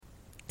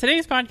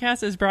Today's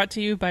podcast is brought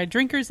to you by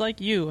drinkers like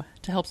you.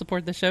 To help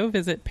support the show,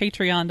 visit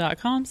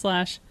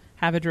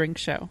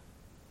patreon.com/haveadrinkshow.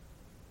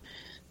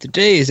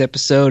 Today's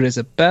episode is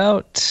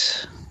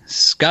about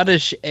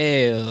Scottish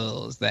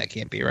ales. That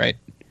can't be right.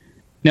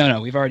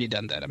 No, we've already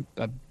done that.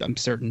 I'm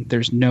certain.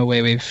 There's no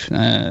way we've...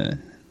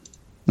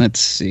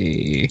 let's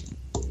see.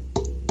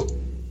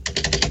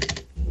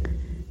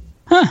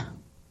 Huh.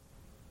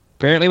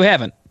 Apparently we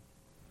haven't.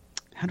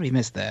 How do we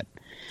miss that?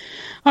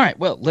 All right,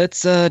 well,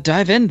 let's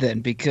dive in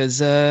then, because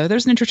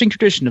there's an interesting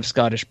tradition of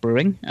Scottish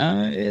brewing.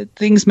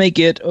 Things may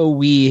get a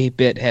wee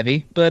bit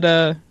heavy, but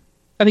I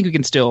think we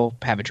can still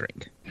have a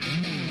drink.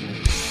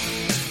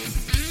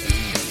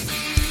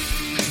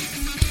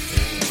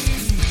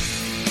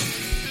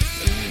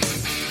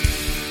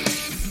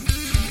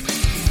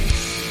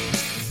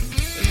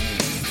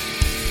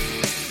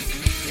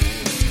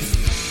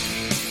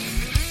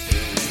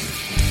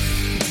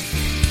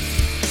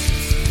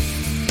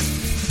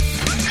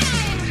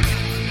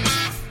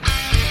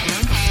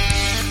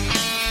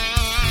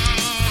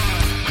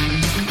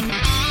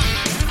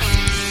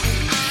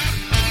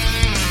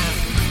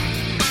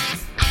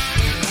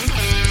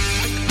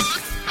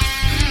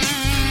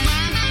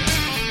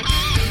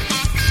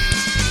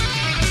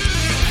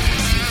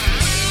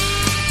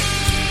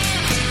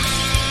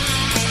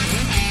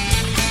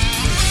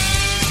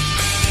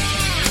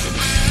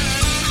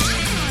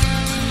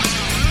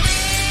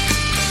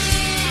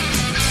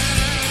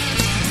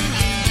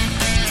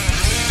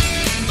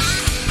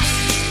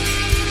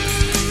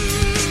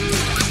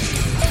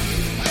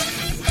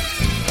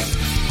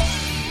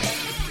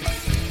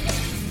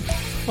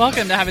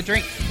 Welcome to Have a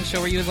Drink, the show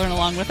where you learn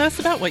along with us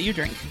about what you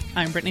drink.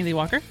 I'm Brittany Lee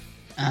Walker.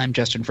 I'm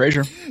Justin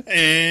Frazier.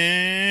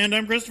 And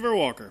I'm Christopher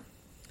Walker.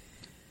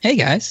 Hey,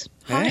 guys.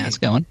 Hi. How's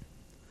it going?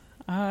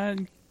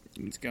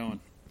 It's going.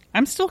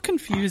 I'm still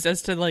confused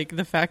as to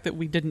the fact that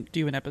we didn't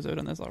do an episode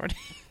on this already.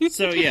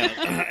 So,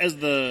 yeah, as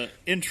the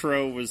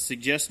intro was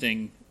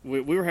suggesting,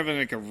 we were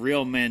having a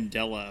real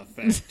Mandela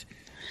effect.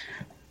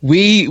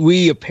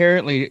 We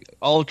apparently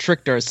all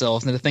tricked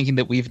ourselves into thinking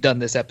that we've done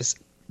this episode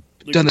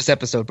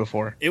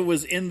before. It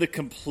was in the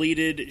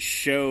completed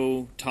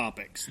show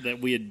topics that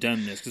we had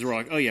done this, because we're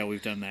like, oh yeah,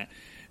 we've done that.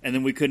 And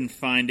then we couldn't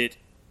find it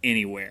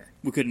anywhere.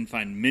 We couldn't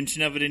find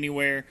mention of it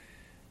anywhere.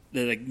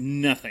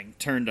 Nothing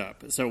turned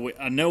up. So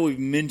I know we've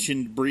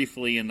mentioned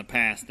briefly in the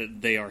past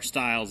that they are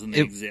styles and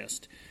they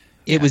exist.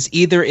 It was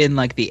either in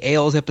the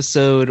ales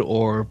episode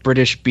or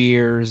British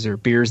beers or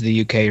beers of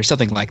the UK or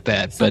something like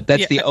that. But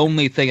that's the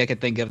only thing I could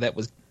think of that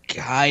was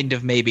kind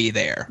of maybe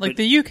there.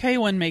 The UK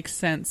one makes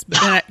sense,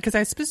 but because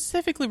I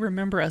specifically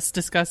remember us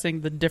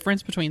discussing the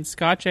difference between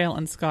Scotch ale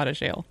and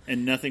Scottish ale.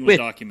 And nothing was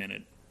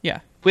documented. Yeah.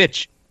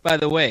 Which, by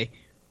the way,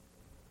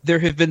 there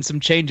have been some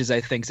changes,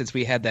 I think, since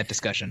we had that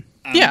discussion.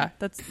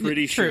 That's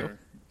pretty true. Sure.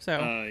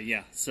 So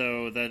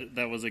so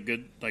that was a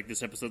good,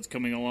 this episode's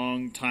coming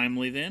along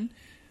timely then.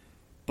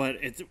 But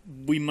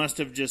we must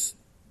have just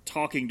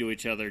talking to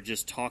each other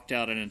just talked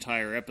out an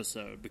entire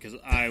episode, because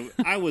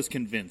I was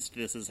convinced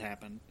this has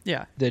happened.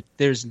 Yeah. That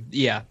there's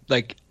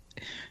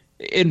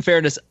in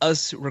fairness,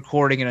 us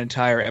recording an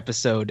entire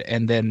episode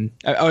and then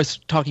I was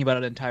talking about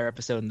an entire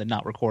episode and then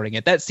not recording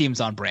it. That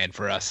seems on brand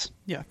for us.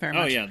 Yeah, fair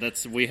enough. Oh yeah,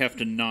 we have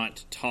to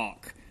not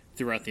talk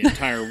throughout the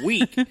entire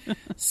week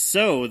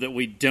so that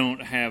we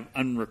don't have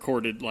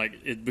unrecorded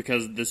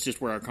because that's just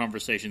where our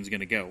conversation is going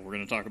to go. We're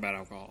going to talk about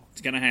alcohol.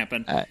 It's going to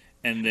happen.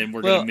 And then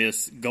we're going to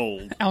miss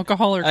gold.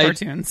 Alcohol or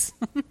cartoons.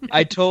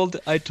 I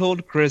told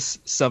Chris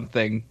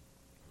something,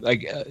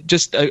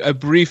 just a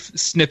brief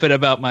snippet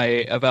about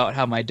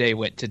how my day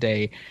went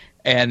today,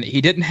 and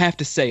he didn't have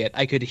to say it.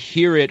 I could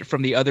hear it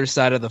from the other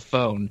side of the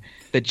phone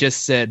that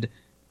just said,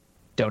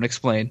 "Don't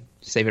explain.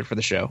 Save it for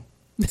the show."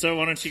 So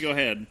why don't you go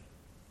ahead?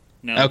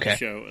 Now that the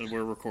show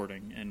we're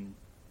recording, and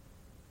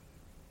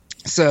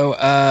so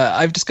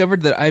I've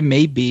discovered that I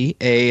may be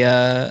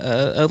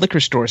a liquor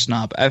store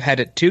snob. I've had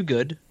it too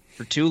good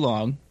for too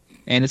long,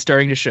 and it's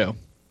starting to show.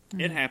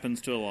 It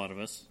happens to a lot of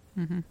us.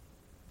 Mm-hmm.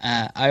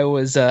 I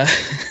was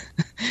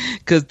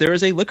because there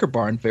is a liquor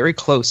barn very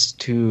close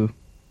to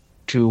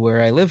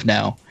where I live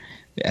now,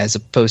 as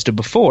opposed to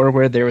before,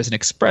 where there was an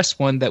express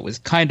one that was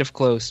kind of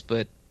close,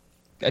 but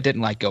I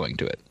didn't like going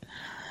to it.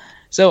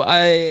 So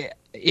I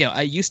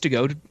used to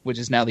go, which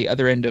is now the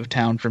other end of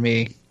town for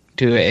me,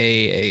 to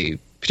a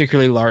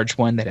particularly large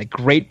one that had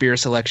great beer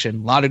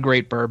selection, a lot of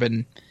great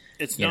bourbon.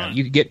 It's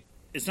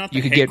not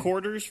the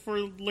headquarters for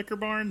Liquor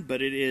Barn,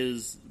 but it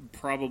is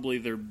probably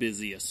their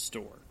busiest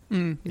store.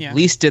 At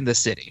least in the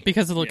city.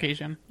 Because of the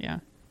location, yeah.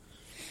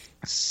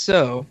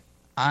 So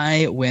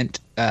I went,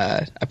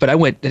 I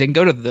didn't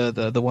go to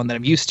the one that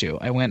I'm used to.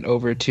 I went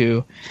over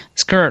to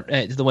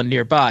the one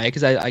nearby,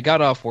 because I got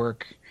off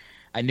work.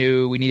 I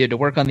knew we needed to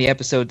work on the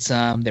episode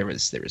some. There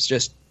was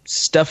just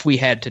stuff we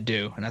had to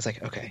do. And I was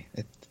like, okay,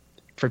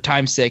 for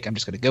time's sake, I'm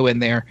just going to go in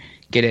there,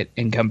 get it,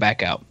 and come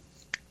back out.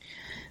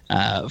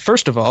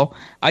 First of all,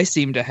 I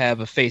seem to have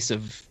a face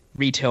of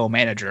retail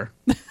manager.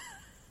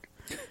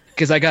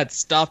 Because I got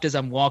stopped as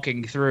I'm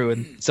walking through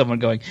and someone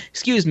going,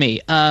 "Excuse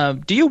me,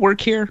 do you work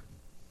here?"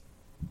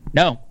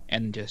 no,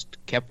 and just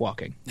kept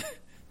walking.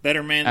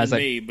 Better man than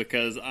me,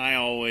 because I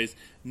always,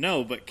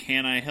 no, but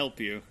can I help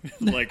you?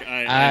 Like,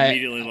 I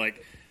immediately,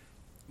 like,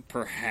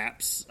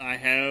 perhaps I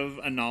have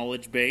a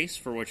knowledge base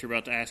for what you're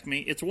about to ask me.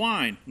 It's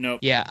wine. Nope.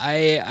 Yeah,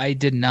 I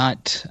did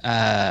not,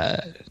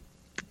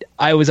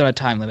 I was on a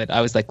time limit.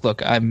 I was like,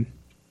 look,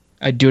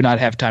 I do not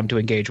have time to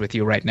engage with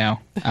you right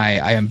now.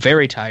 I am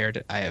very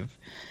tired. I have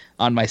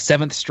on my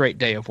 7th straight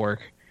day of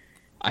work.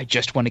 I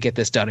just want to get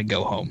this done and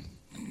go home.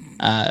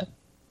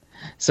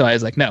 So I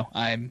was like, no,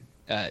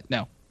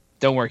 no,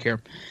 don't work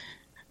here.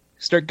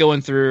 Start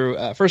going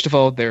through. First of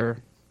all, their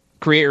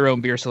create your own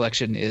beer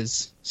selection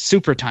is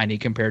super tiny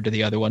compared to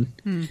the other one.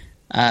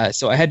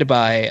 So I had to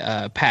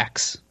buy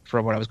packs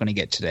for what I was going to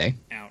get today.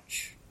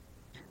 Ouch.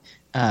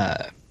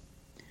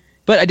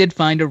 But I did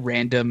find a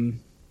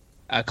random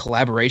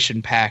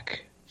collaboration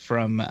pack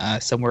from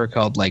somewhere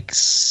called like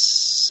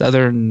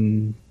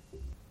Southern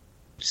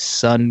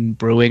Sun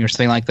Brewing or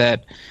something like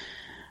that.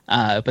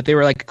 But they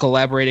were like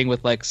collaborating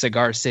with like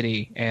Cigar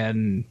City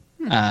and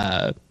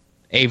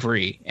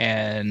Avery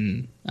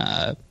and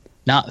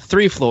not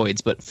Three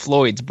Floyds, but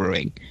Floyd's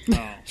Brewing.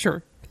 Oh,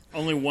 Sure.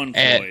 only one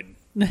Floyd.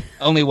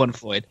 Only one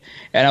Floyd.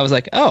 And I was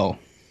like, oh,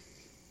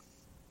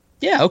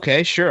 yeah,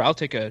 okay, sure, I'll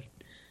take a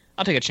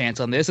chance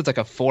on this. It's like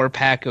a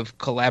 4-pack of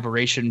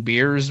collaboration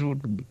beers,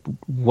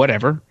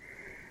 whatever.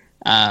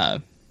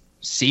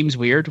 Seems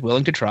weird.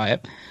 Willing to try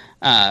it.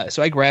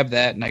 So I grab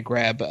that, and I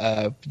grab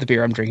the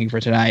beer I'm drinking for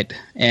tonight,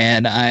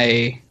 and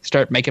I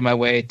start making my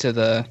way to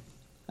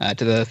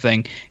the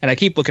thing. And I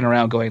keep looking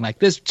around, going like,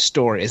 this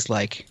store is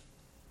like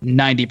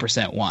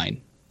 90%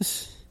 wine.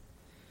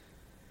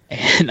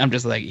 And I'm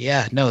just like,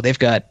 yeah, no, they've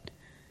got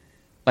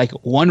like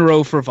one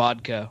row for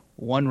vodka,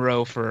 one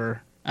row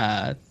for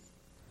vodka,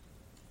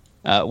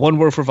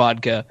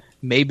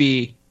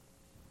 maybe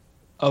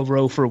a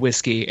row for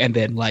whiskey, and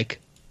then like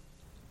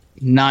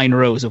 9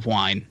 rows of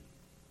wine.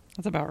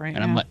 That's about right.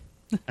 And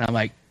I'm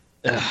like,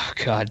 oh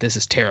God, this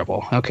is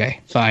terrible. Okay,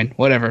 fine,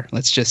 whatever.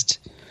 Let's just.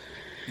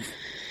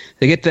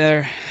 They get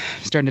there,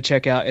 starting to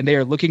check out, and they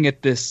are looking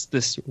at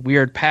this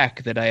weird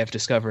pack that I have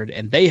discovered,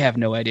 and they have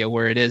no idea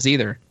where it is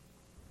either.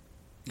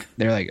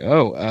 They're like,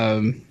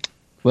 oh,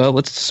 well,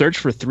 let's search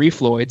for Three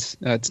Floyds.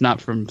 It's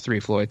not from Three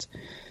Floyds.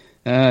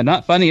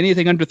 Not finding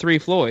anything under Three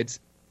Floyds.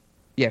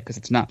 Yeah, because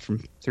it's not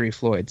from Three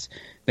Floyds.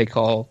 They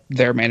call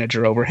their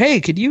manager over.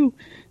 Hey, could you?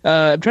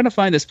 I'm trying to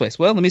find this place.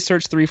 Well, let me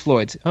search Three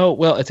Floyds. Oh,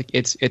 well,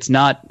 it's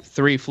not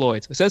Three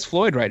Floyds. It says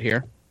Floyd right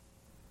here.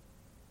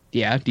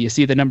 Yeah. Do you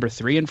see the number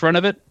 3 in front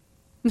of it?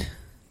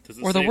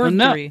 Or the word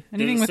 3.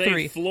 Anything does with it say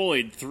 3.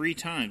 Floyd 3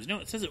 times? No,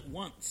 it says it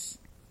once.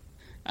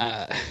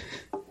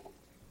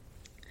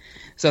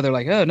 So they're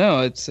like, oh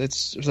no,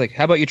 it's like,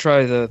 how about you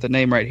try the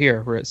name right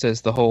here where it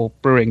says the whole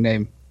brewing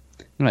name?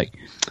 I'm like,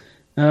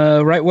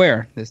 right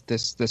where?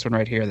 This one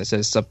right here that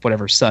says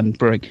whatever Sun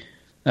Brewing.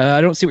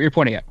 I don't see what you're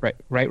pointing at.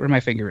 Right where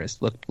my finger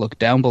is. Look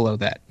down below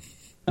that.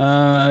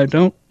 I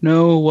don't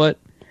know what.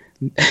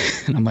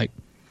 And I'm like,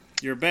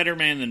 you're a better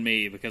man than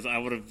me, because I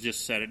would have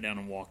just set it down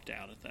and walked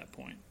out at that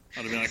point.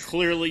 I'd have been like,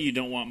 clearly you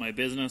don't want my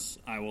business.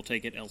 I will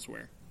take it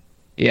elsewhere.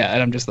 Yeah,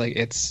 and I'm just like,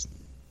 it's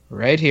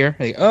right here.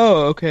 Like,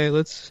 oh, okay,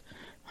 let's.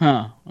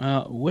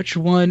 Which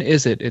one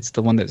is it? It's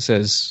the one that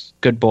says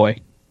 "Good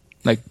boy."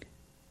 Like,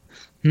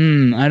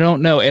 I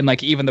don't know. And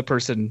like, even the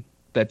person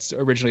that's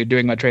originally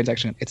doing my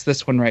transaction, it's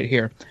this one right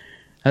here.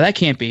 Now, that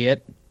can't be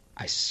it.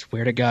 I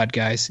swear to God,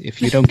 guys,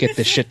 if you don't get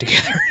this shit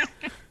together.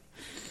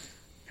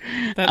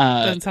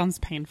 That sounds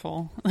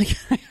painful. Like,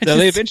 so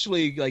they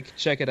eventually like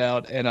check it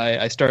out, and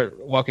I start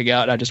walking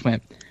out, and I just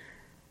went,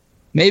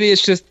 maybe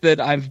it's just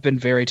that I've been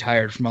very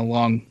tired from a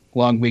long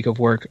week of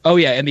work. Oh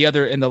yeah, and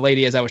the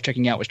lady as I was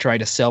checking out was trying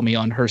to sell me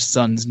on her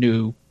son's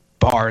new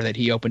bar that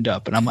he opened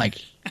up, and I'm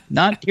like,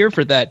 not here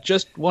for that.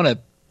 Just want to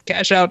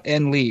cash out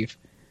and leave.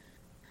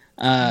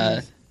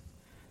 And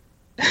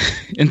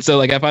so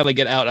like I finally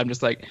get out. I'm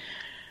just like,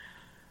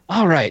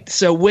 all right.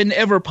 So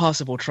whenever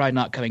possible, try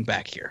not coming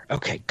back here.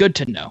 Okay, good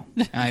to know.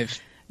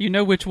 You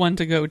know which one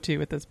to go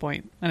to at this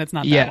point, and it's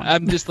not that one. Yeah,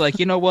 I'm just like,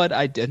 you know what?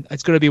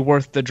 It's going to be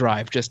worth the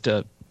drive just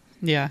to.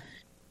 Yeah.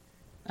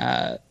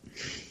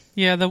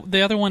 Yeah,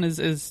 the other one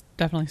is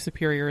definitely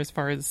superior as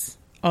far as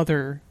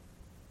other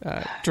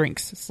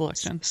drinks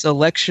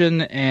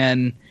selection.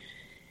 And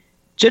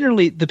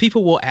generally the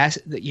people will ask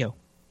that,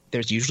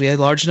 there's usually a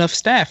large enough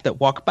staff that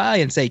walk by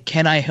and say,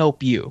 "Can I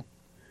help you?"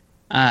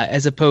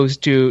 As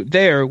opposed to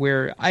there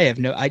where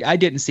I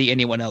didn't see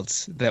anyone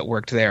else that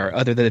worked there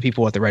other than the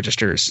people at the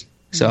registers.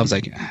 So I was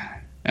like,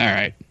 all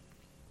right.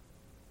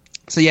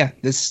 So yeah,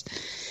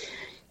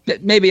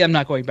 maybe I'm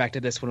not going back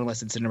to this one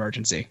unless it's an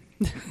emergency.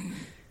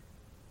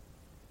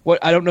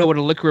 I don't know what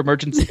a liquor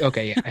emergency.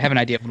 Okay, yeah, I have an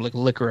idea of what a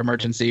liquor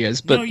emergency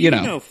is, but no, you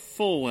know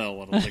full well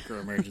what a liquor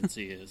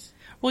emergency is.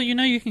 Well,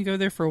 you can go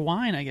there for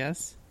wine, I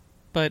guess,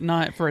 but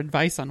not for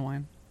advice on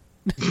wine.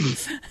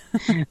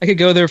 I could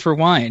go there for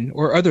wine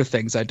or other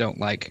things I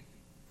don't like.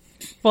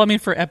 Well, I mean,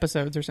 for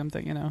episodes or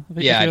something,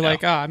 If you're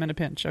like, I'm in a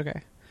pinch,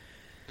 okay.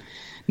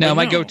 No,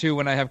 my go-to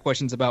when I have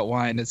questions about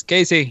wine is,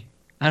 Casey,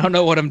 I don't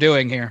know what I'm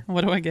doing here.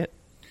 What do I get?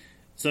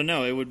 So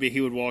no, it would be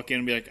he would walk in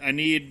and be like,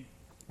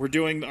 we're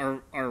doing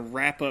our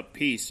wrap up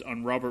piece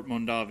on Robert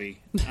Mondavi.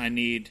 I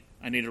need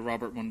a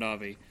Robert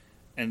Mondavi,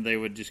 and they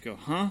would just go,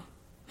 huh?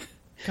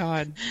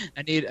 God,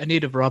 I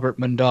need a Robert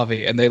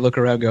Mondavi, and they look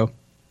around, and go,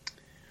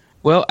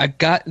 well, I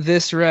got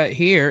this right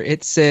here.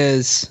 It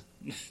says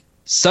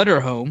Sutter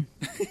Home.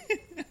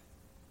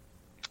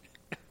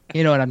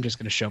 You know what? I'm just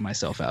going to show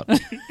myself out.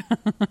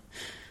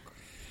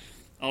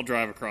 I'll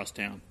drive across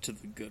town to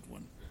the good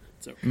one.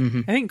 So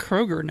I think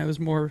Kroger knows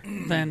more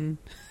than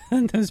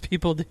those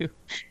people do.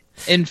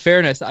 In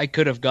fairness, I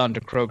could have gone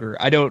to Kroger.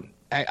 I don't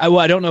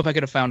know if I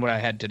could have found what I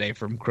had today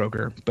from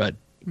Kroger, but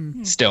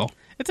still.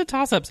 It's a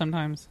toss-up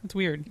sometimes. It's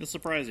weird. It'll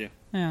surprise you.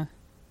 Yeah.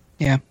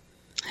 Yeah.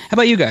 How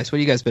about you guys? What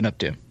have you guys been up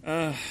to?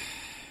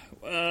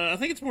 I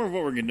think it's more of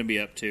what we're going to be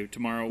up to.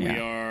 Tomorrow we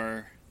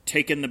are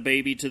taking the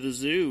baby to the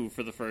zoo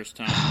for the first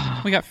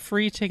time. We got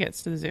free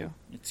tickets to the zoo.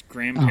 It's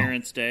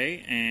Grandparents'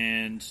 Day,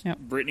 and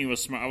Brittany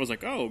was smart. I was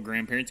like, oh,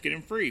 grandparents get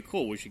in free.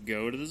 Cool, we should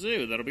go to the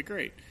zoo. That'll be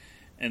great.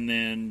 And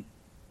then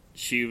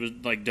she was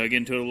like dug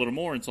into it a little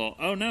more and saw,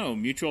 oh, no,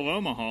 Mutual of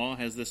Omaha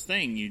has this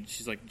thing.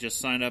 She's like, just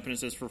signed up, and it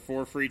says for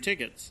 4 free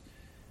tickets.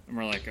 And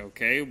we're like,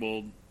 okay,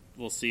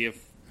 we'll see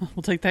if...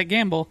 We'll take that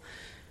gamble.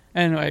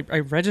 And I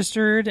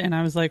registered, and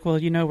I was like, well,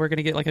 we're going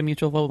to get like a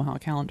Mutual of Omaha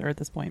calendar at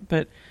this point.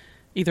 But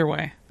either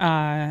way.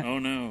 Oh,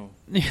 no.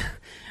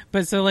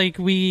 But so like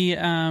we...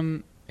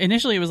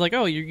 initially, it was like,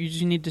 oh, you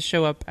just need to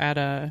show up at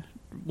a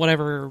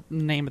whatever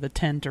name of the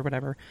tent or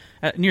whatever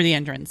near the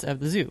entrance of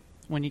the zoo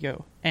when you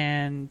go.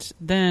 And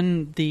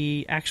then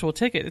the actual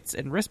tickets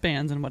and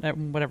wristbands and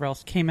whatever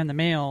else came in the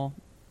mail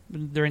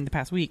during the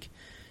past week.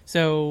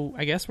 So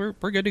I guess we're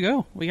good to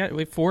go. We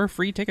have 4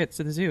 free tickets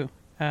to the zoo.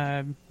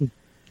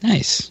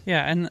 Nice.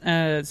 Yeah,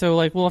 and so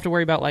like we'll have to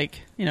worry about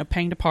like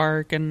paying to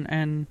park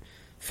and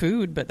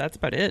food, but that's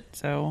about it.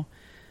 So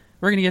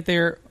we're gonna get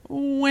there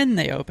when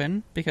they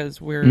open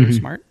because we're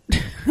smart.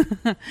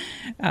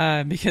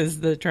 Because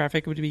the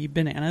traffic would be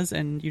bananas,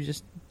 and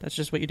that's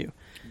just what you do.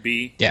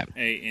 BANANAS.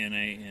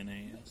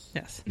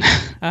 Yes.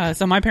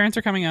 So my parents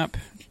are coming up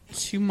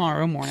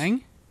tomorrow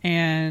morning,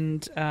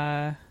 and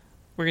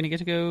we're gonna get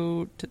to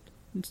go to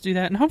do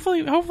that, and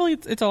hopefully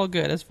it's all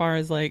good as far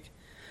as like,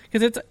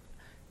 because it's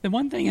the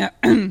one thing I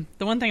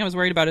was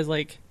worried about is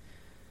like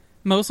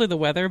mostly the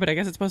weather, but I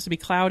guess it's supposed to be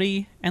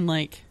cloudy and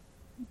like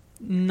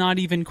not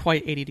even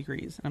quite 80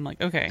 degrees. I'm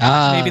like, okay,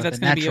 maybe that's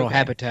going to be the natural okay.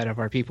 habitat of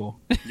our people.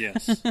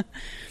 Yes.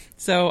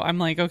 So I'm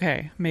like,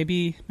 okay,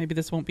 maybe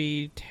this won't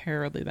be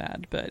terribly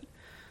bad, but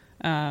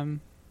it'll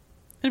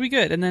be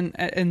good. And then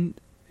and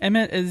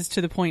Emmett is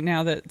to the point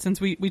now that since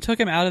we took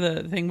him out of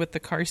the thing with the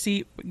car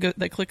seat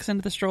that clicks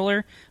into the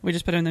stroller, we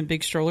just put him in the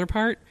big stroller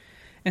part,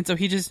 and so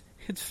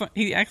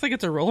he acts like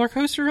it's a roller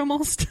coaster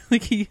almost.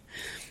 Like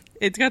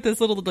it's got this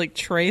little like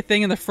tray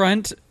thing in the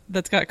front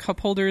that's got cup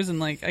holders and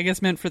like I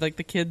guess meant for like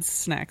the kids'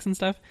 snacks and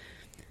stuff.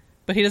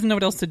 But he doesn't know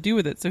what else to do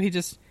with it, so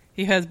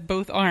he has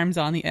both arms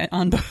on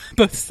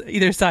both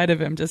either side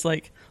of him, just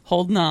like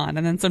holding on,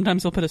 and then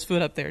sometimes he'll put his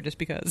foot up there just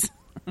because.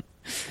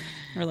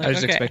 We're like, I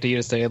was expecting you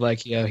to say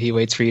like, he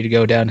waits for you to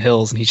go down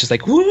hills, and he's just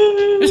like,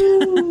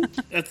 woo.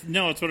 That's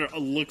what it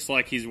looks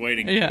like he's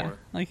waiting for. Yeah,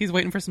 like he's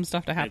waiting for some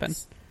stuff to happen.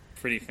 It's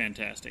pretty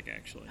fantastic,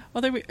 actually.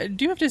 Well, I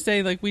do have to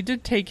say, like, we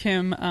did take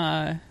him.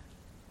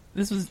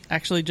 This was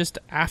actually just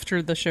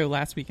after the show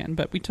last weekend,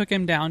 but we took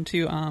him down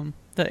to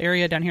the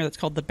area down here that's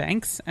called the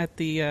Banks at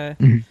the.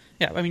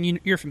 Yeah, I mean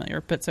you're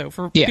familiar, but so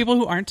for people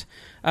who aren't,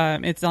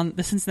 it's on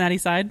the Cincinnati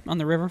side on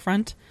the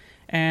riverfront,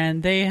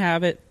 and they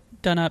have it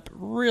done up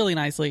really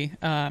nicely.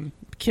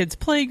 Kids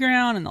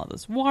playground and all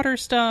this water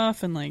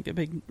stuff and like a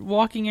big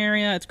walking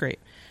area. It's great.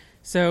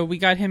 So we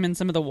got him in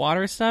some of the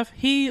water stuff.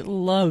 He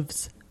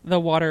loves the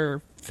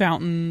water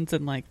fountains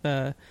and like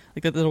the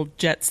little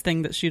jets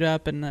thing that shoot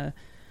up and the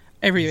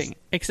everything.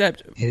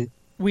 Except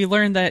we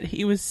learned that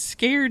he was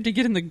scared to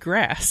get in the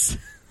grass.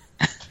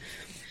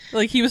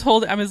 Like he was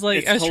holding. I was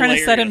trying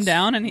to set him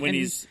down, and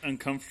he's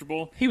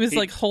uncomfortable, he was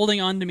like holding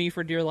on to me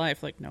for dear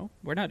life. Like, no,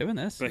 we're not doing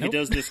this. But he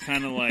does this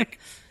kind of like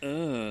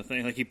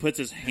thing. Like he puts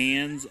his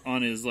hands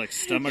on his like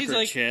stomach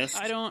or chest.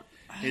 I don't.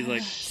 He's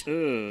like,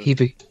 ugh.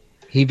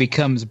 He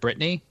becomes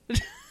Brittany.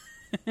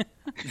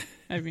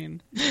 I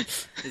mean,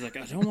 he's like,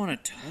 I don't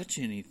want to touch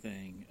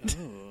anything.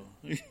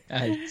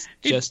 Oh,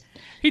 just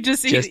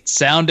he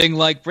sounding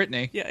like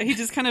Brittany. Yeah, he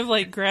just kind of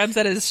like grabs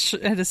at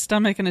his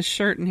stomach and his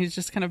shirt, and he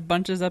just kind of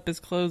bunches up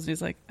his clothes. And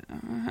he's like,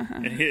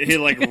 and he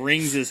like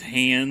wrings his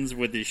hands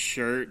with his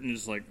shirt, and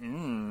just like,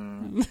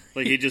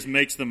 like he just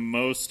makes the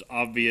most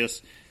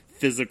obvious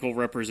physical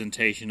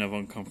representation of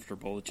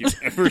uncomfortable that you've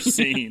ever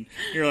seen.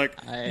 You're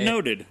like,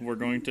 noted. We're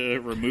going to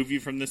remove you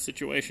from this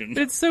situation.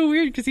 But it's so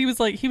weird because he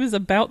was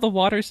about the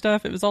water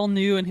stuff. It was all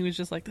new, and he was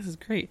just like, this is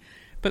great.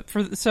 But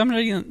for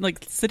somebody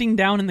like sitting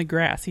down in the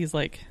grass, he's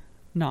like,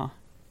 nah.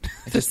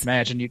 I just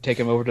imagine you take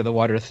him over to the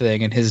water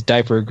thing, and his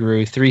diaper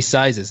grew 3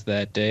 sizes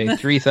that day.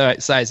 3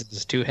 sizes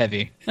is too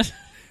heavy.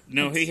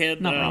 No, he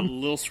had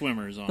little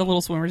swimmers on. The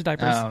little swimmers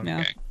diapers,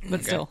 okay.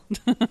 But still.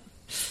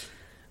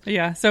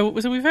 Yeah, so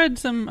we've had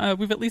some.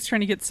 We've at least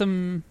trying to get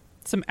some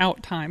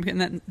out time,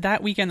 and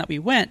that weekend that we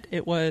went,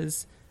 it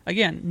was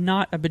again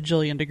not a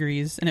bajillion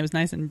degrees, and it was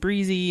nice and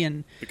breezy,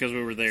 and because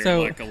we were there at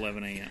like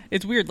 11 a.m.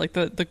 It's weird, like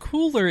the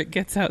cooler it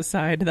gets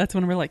outside, that's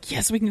when we're like,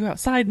 yes, we can go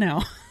outside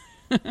now.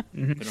 We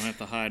don't have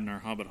to hide in our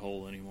hobbit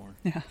hole anymore.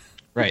 Yeah,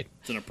 right.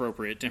 It's an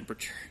appropriate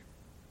temperature,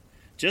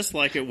 just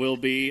like it will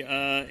be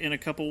in a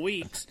couple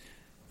weeks.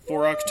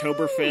 For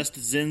Oktoberfest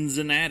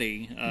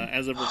Cincinnati.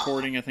 As of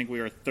recording, I think we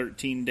are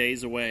 13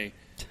 days away.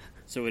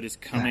 So it is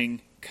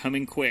coming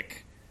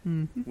quick.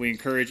 Mm-hmm. We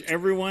encourage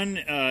everyone,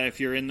 if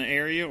you're in the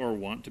area or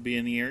want to be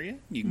in the area,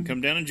 you can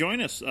come down and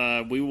join us.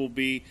 We'll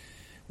be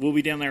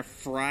down there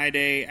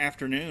Friday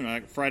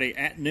afternoon, Friday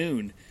at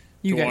noon,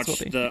 to watch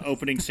the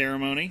opening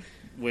ceremony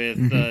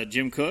with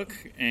Jim Cook,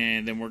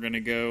 and then we're going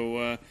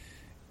to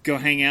go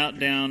hang out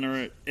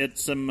down at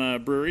some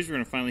breweries. We're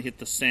going to finally hit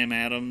the Sam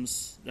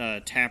Adams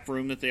tap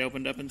room that they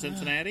opened up in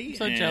Cincinnati.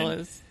 So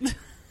jealous.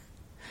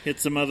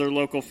 Hit some other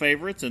local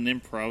favorites, and then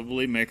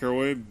probably make our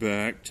way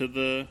back to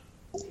the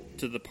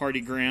party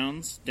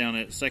grounds down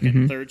at 2nd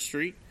and 3rd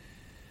Street.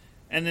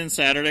 And then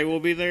Saturday we'll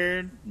be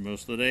there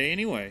most of the day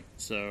anyway.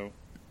 So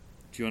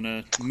do you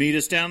want to meet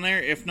us down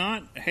there? If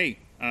not, hey,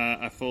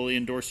 I fully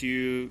endorse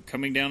you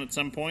coming down at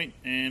some point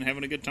and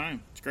having a good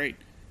time. It's great.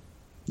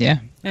 Yeah,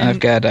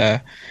 and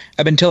I've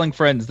been telling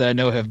friends that I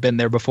know have been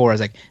there before. I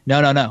was like,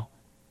 no.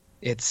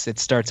 It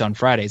starts on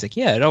Friday. He's like,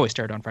 yeah, it always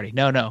started on Friday.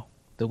 No.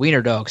 The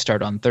Wiener Dogs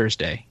start on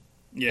Thursday.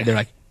 Yeah. And they're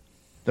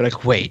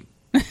like, wait.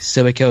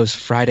 So it goes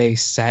Friday,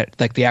 Saturday,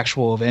 like the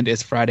actual event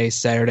is Friday,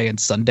 Saturday, and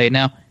Sunday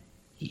now?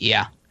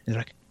 Yeah. And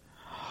they're like,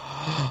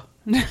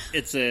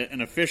 it's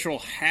an official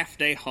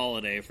half-day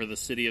holiday for the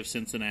city of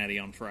Cincinnati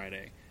on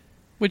Friday.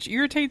 Which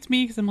irritates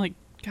me because I'm like,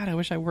 God, I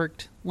wish I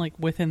worked like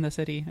within the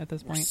city at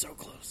this point. We're so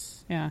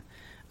close. Yeah.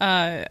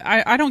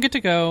 I don't get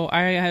to go.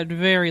 I had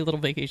very little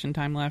vacation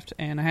time left,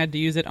 and I had to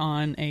use it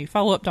on a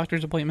follow-up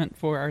doctor's appointment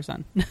for our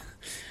son.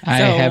 I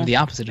have the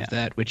opposite of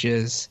that, which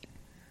is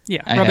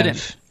rub it in.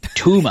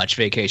 Too much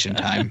vacation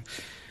time,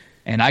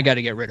 and I got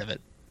to get rid of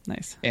it.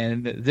 Nice.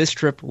 And this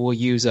trip will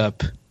use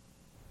up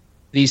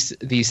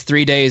these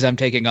 3 days I'm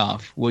taking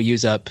off. Will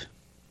use up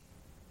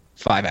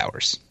 5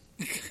 hours.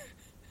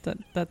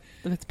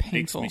 That's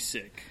painful. Makes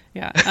me sick.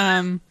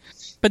 Yeah.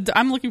 But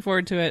I'm looking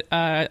forward to it.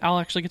 I'll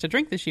actually get to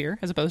drink this year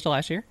as opposed to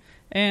last year.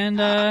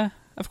 And,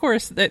 of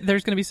course,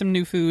 there's going to be some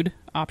new food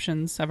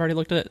options. I've already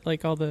looked at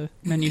like all the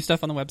menu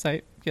stuff on the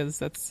website because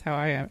that's how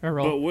I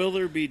roll. But will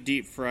there be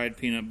deep-fried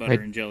peanut butter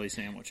and jelly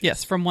sandwiches?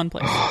 Yes, from one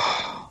place.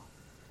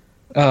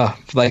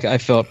 Like I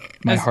felt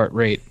my heart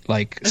rate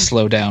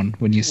slow down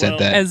when you said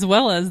that. As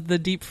well as the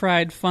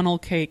deep-fried funnel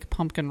cake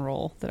pumpkin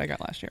roll that I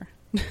got last year.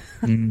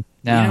 I'm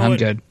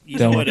good. You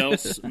know what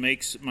else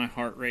makes my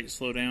heart rate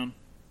slow down?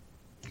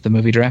 The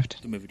movie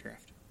draft? The movie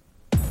draft.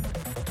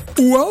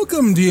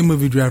 Welcome to your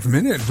Movie Draft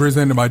Minute,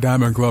 presented by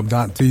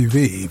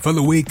DiamondClub.tv for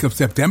the week of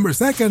September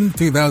 2nd,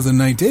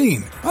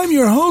 2019. I'm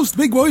your host,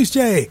 Big Voice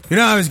Jay.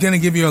 I was going to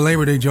give you a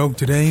Labor Day joke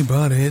today,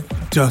 but it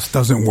just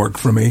doesn't work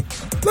for me.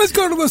 Let's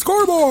go to the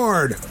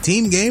scoreboard.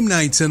 Team Game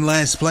Night's in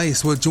last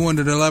place with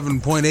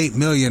 $211.8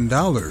 million.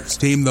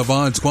 Team The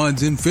Vaughn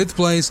Squad's in 5th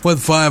place with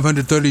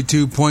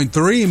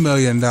 $532.3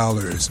 million.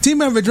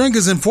 Team Have a Drink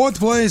is in 4th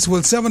place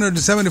with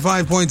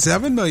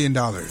 $775.7 million.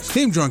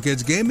 Team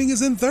Drunkheads Gaming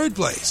is in 3rd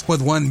place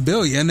with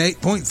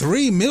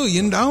 $1,008.3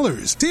 million.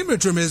 Team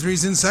Retro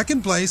Misery's in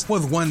 2nd place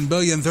with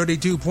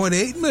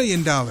 $1,032.8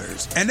 million.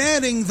 And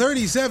adding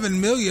 $37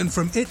 million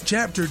from It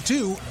Chapter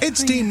 2,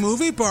 it's Team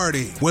Movie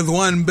Party with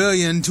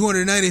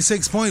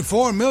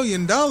 $1,296.4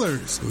 million.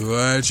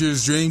 That's your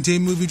Dream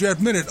Team Movie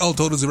Draft Minute. All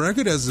totals are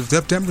record as of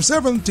September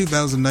 7th,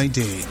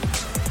 2019.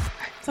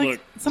 It's like, look,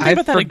 something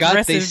about that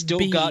forgot they aggressive still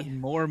bee. got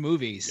more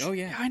movies. Oh,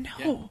 yeah. I know.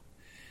 Yeah.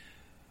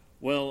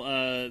 Well,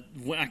 I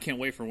can't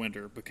wait for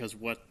winter because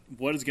what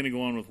is going to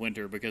go on with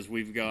winter? Because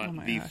we've got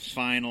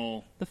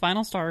final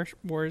Star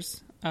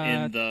Wars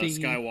in the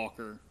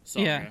Skywalker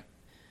saga. Yeah.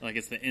 Like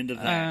it's the end of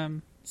that.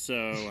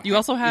 So you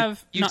also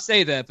have you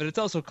say that, but it's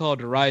also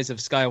called Rise of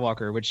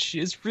Skywalker, which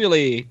is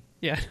really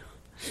But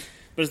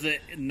it's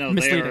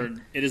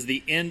misleading. It is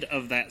the end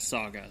of that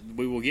saga.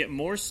 We will get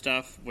more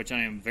stuff, which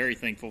I am very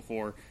thankful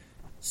for.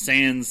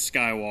 Sans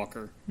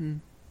Skywalker.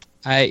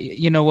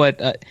 you know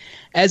what?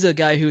 As a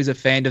guy who's a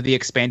fan of the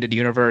expanded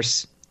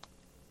universe,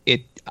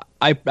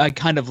 I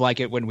kind of like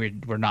it when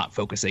we're not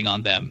focusing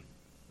on them.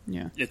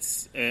 Yeah,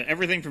 it's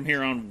everything from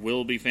here on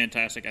will be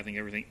fantastic. I think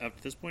everything up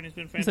to this point has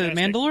been fantastic.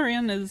 So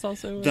Mandalorian is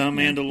also the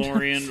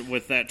Mandalorian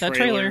with that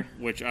trailer,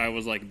 which I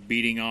was like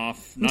beating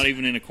off, not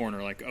even in a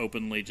corner, like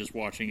openly just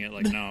watching it.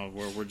 Like, no,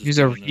 we're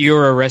just. You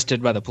were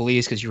arrested by the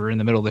police because you were in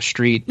the middle of the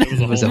street.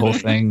 It was the whole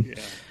thing.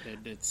 Yeah,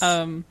 it's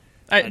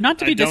not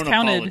to be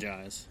discounted.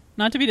 Apologize.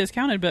 Not to be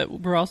discounted, but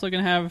we're also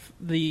going to have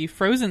the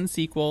Frozen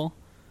sequel,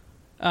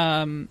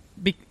 and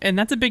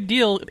that's a big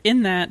deal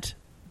in that.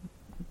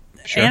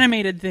 Sure.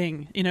 Animated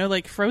thing,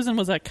 like Frozen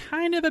was a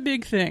kind of a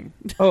big thing.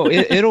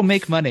 It'll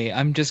make money.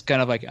 I'm just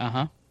kind of like,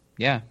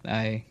 yeah.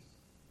 I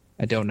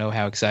don't know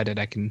how excited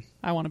I can.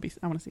 I want to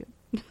see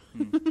it.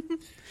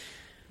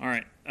 All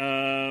right.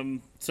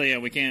 So yeah,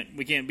 we can't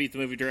beat the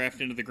movie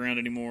draft into the ground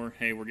anymore.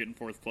 Hey, we're getting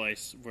 4th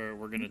place. We're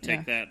going to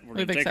take that. We're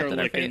going to take our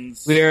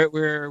lickings.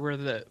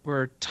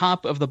 We're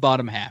top of the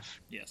bottom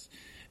half. Yes,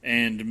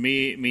 and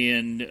me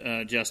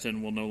and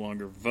Justin will no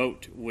longer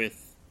vote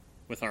with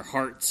our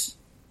hearts.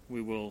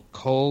 We will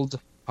cold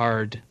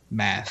hard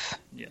math.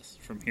 Yes,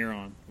 from here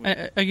on.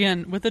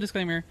 Again, with the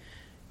disclaimer,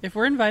 if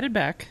we're invited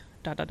back. ...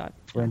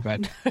 We're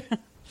invited.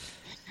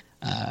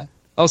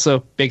 Also,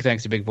 big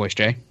thanks to Big Voice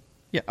Jay.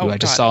 Yeah, who I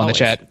just saw in the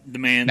chat. The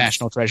man's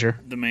national treasure.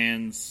 The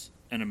man's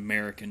an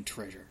American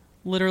treasure.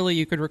 Literally,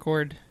 you could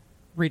record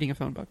reading a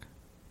phone book.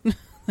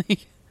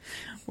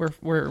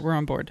 We're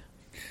on board.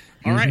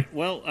 All right.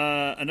 Well,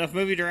 enough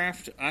movie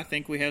draft. I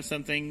think we have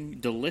something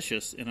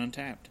delicious in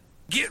Untapped.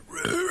 Get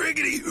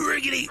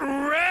riggedy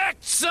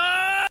wrecked,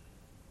 son!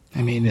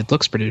 I mean, it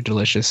looks pretty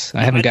delicious.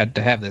 I haven't got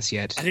to have this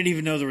yet. I didn't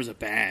even know there was a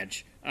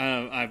badge.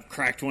 I've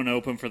cracked one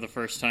open for the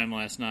first time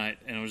last night,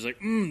 and I was like,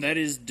 that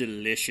is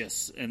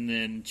delicious. And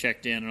then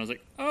checked in, and I was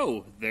like,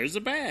 oh, there's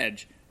a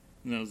badge.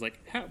 And I was like,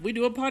 we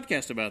do a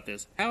podcast about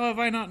this. How have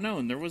I not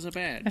known there was a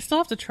badge? I still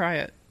have to try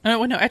it. No,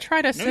 I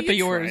tried a sip of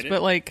yours,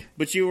 but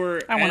But you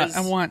were I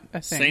want a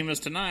thing. Same as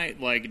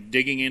tonight, like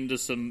digging into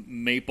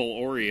some maple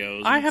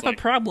Oreos. I have a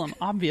problem,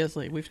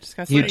 obviously. We've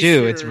discussed You this.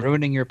 do. It's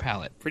ruining your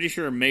palate. Pretty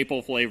sure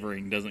maple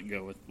flavoring doesn't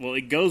go with... Well,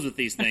 it goes with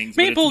these things,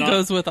 Maple but it's not,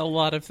 goes with a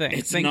lot of things.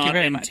 It's Thank not you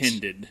very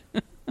intended.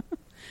 much.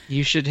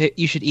 You should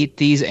eat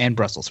these and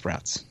Brussels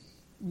sprouts.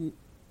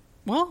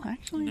 Well,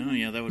 actually... No,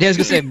 yeah, that would I was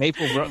going to say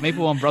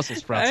maple on Brussels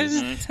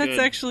sprouts. That's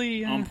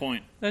actually... on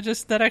point. That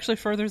actually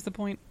furthers the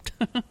point.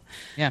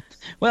 Yeah.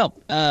 Well,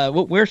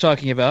 what we're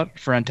talking about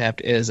for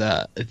Untapped is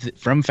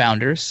from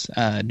Founders,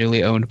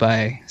 newly owned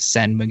by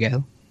San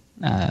Miguel.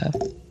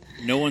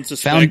 No one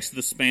suspects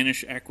the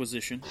Spanish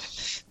acquisition.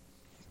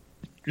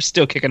 We're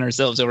still kicking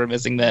ourselves over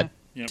missing that.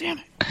 Yep.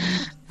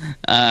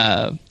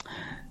 Damn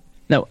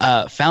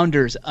it.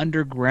 Founders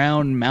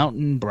Underground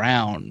Mountain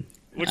Brown.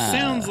 Which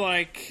sounds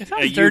like... It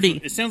sounds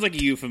dirty. It sounds like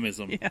a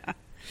euphemism. Yeah.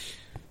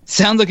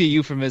 Sounds like a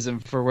euphemism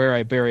for where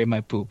I bury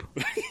my poop.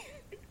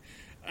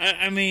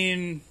 I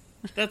mean,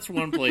 that's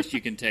one place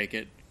you can take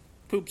it.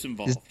 Poop's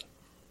involved.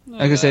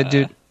 Like I said,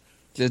 dude,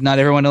 does not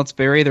everyone else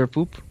bury their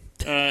poop?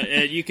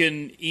 You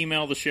can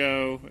email the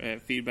show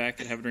at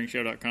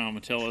feedback@haveadrinkshow.com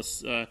and tell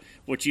us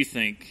what you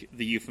think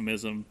the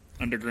euphemism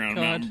Underground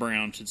Mountain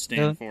Brown should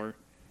stand for.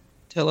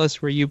 Tell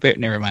us where you bury...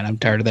 Never mind, I'm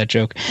tired of that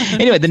joke.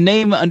 Anyway, the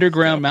name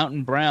Underground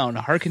Mountain Brown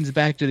harkens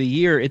back to the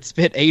year it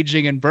spent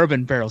aging in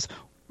bourbon barrels.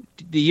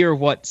 The year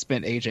what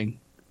spent aging?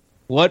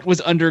 What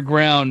was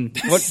underground?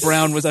 What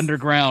brown was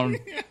underground?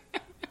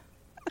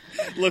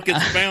 Look,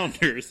 it's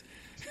Founders.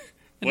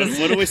 What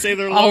do we say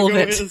their logo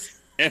is?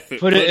 F it.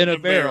 Put it in a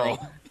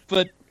barrel.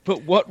 But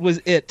what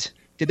was it?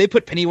 Did they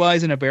put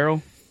Pennywise in a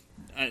barrel?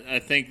 I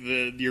think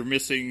you're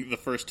missing the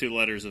first 2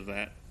 letters of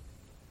that.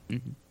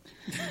 Mm-hmm.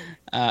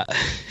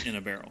 In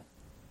a barrel.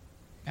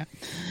 Yeah.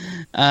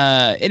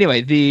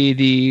 Anyway,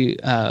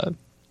 the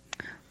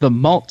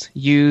malt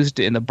used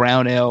in the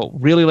brown ale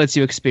really lets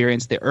you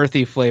experience the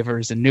earthy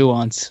flavors and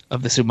nuance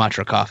of the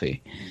Sumatra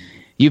coffee.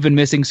 You've been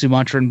missing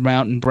Sumatran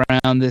Mountain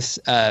Brown. This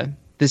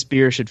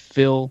beer should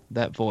fill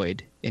that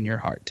void in your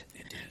heart.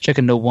 Check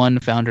into one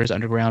Founders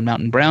Underground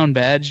Mountain Brown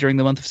badge during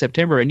the month of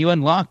September, and you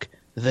unlock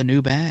the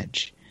new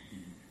badge.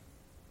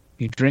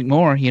 You drink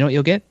more, you know what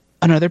you'll get?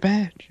 Another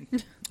badge.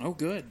 Oh,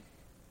 good.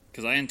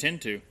 Because I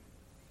intend to.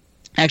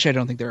 Actually, I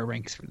don't think there are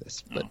ranks for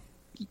this, but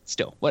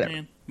still, whatever.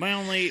 Man,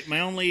 my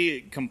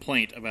only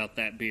complaint about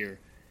that beer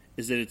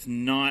is that it's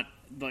not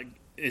like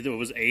it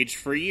was aged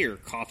for a year.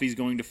 Coffee's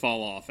going to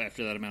fall off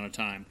after that amount of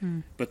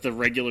time. But the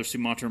regular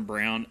Sumatran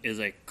Brown is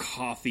a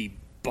coffee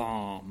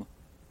bomb.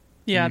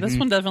 Yeah, this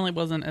one definitely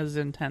wasn't as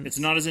intense. It's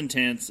not as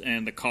intense,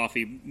 and the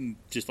coffee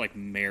just like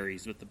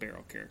marries with the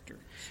barrel character.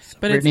 So.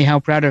 But Brittany,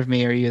 how proud of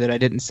me are you that I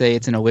didn't say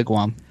it's in a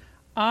wigwam?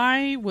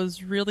 I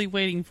was really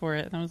waiting for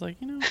it, and I was like,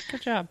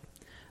 good job.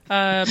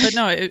 But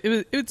no,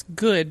 it's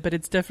good, but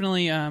it's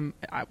definitely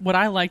what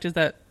I liked is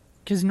that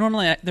because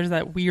normally there's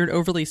that weird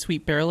overly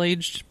sweet barrel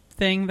aged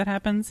thing that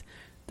happens.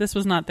 This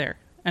was not there,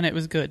 and it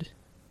was good.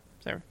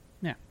 So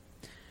yeah.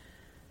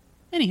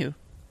 Anywho,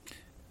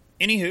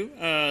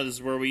 this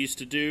is where we used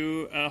to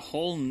do a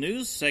whole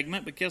news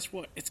segment, but guess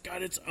what? It's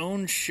got its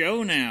own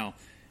show now.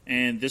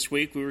 And this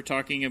week we were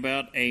talking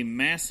about a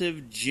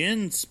massive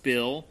gin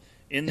spill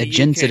in the UK.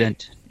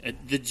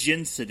 The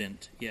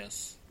gincident,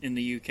 yes, in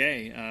the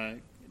UK.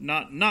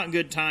 Not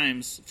good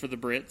times for the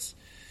Brits,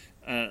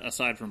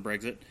 aside from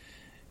Brexit.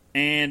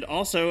 And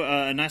also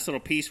a nice little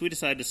piece we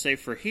decided to save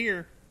for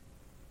here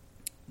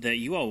that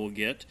you all will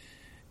get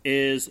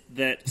is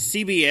that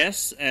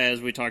CBS, as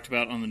we talked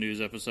about on the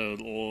news episode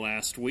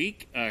last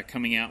week,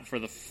 coming out for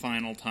the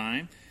final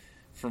time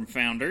from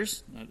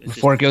Founders.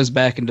 Before it goes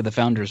back into the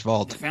Founders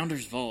Vault. The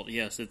Founders Vault,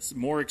 yes. It's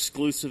more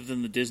exclusive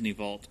than the Disney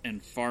Vault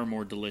and far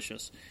more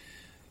delicious.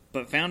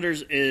 But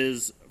Founders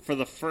is, for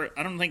the first,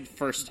 I don't think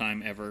first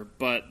time ever,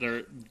 but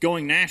they're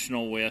going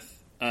national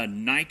with a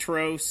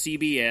Nitro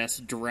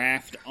CBS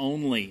draft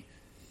only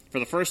For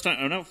the first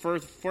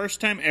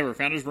time ever,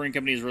 Founders Brewing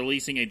Company is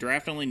releasing a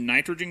draft-only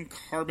nitrogen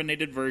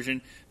carbonated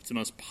version. It's the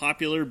most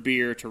popular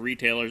beer to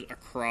retailers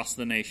across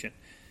the nation.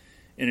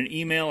 In an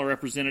email, a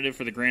representative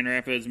for the Grand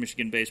Rapids,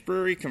 Michigan-based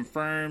brewery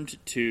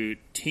confirmed to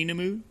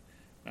Tinamu,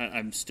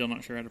 I'm still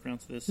not sure how to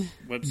pronounce this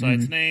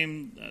website's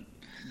name,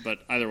 but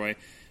either way,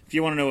 if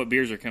you want to know what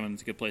beers are coming,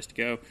 it's a good place to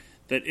go,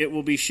 that it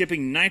will be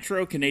shipping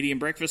Nitro Canadian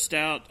Breakfast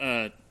Stout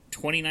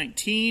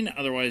 2019,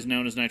 otherwise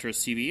known as Nitro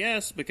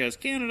CBS, because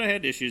Canada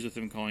had issues with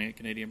them calling it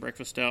Canadian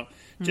Breakfast Stout,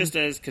 just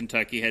as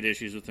Kentucky had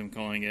issues with them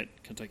calling it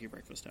Kentucky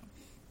Breakfast Stout.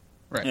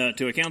 Right.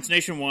 To accounts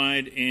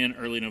nationwide in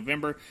early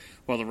November,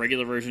 while the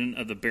regular version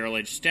of the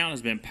barrel-aged stout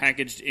has been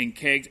packaged in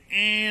kegs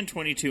and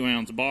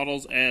 22-ounce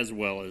bottles, as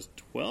well as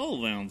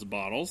 12-ounce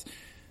bottles.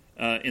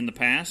 In the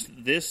past,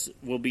 this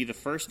will be the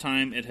first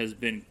time it has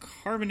been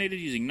carbonated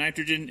using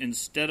nitrogen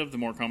instead of the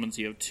more common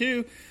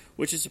CO2,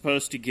 which is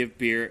supposed to give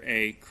beer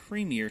a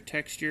creamier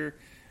texture.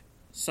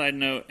 Side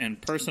note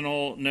and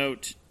personal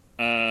note,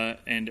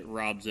 and it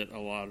robs it a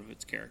lot of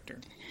its character.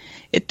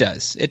 It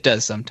does. It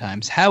does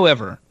sometimes.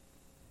 However,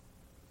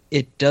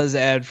 it does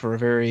add for a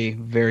very,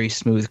 very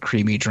smooth,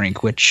 creamy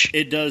drink, which...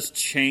 It does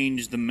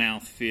change the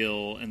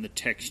mouthfeel and the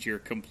texture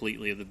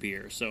completely of the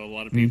beer. So a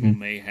lot of people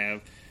may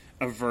have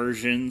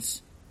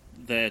aversions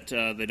that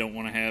they don't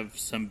want to have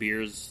some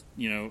beers,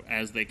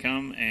 as they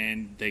come,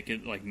 and they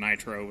can, like,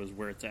 Nitro is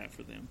where it's at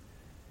for them.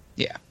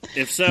 Yeah.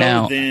 If so,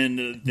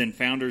 then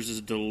Founders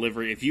is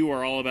delivery. If you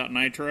are all about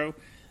Nitro,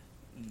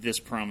 this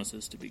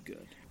promises to be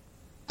good.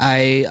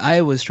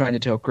 I was trying to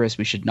tell Chris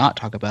we should not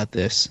talk about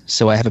this,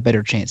 so I have a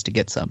better chance to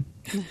get some.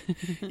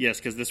 Yes,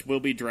 because this will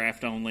be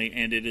draft only,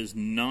 and it is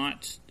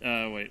not.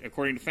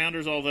 According to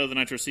Founders, although the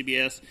Nitro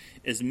CBS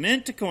is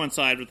meant to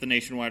coincide with the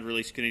nationwide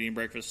release of Canadian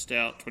Breakfast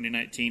Stout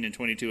 2019 in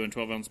 22 and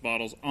 12-ounce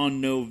bottles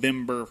on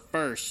November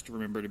 1st.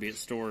 Remember to be at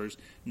stores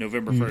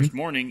November 1st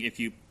morning if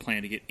you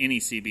plan to get any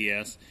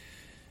CBS.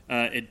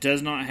 It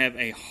does not have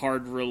a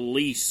hard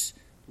release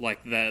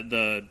like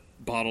the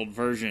bottled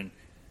version,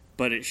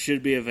 but it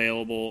should be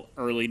available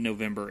early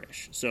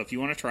November-ish. So if you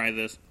want to try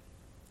this,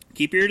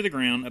 keep your ear to the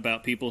ground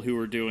about people who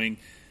are doing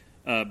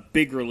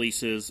big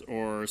releases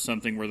or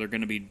something where they're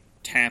going to be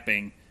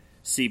tapping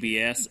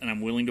CBS, and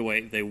I'm willing to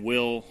wait. They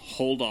will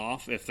hold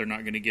off if they're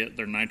not going to get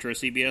their Nitro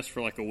CBS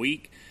for like a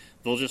week.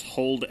 They'll just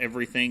hold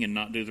everything and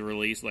not do the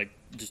release. Like,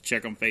 just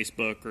check on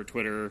Facebook or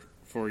Twitter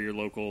for your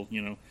local,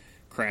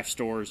 craft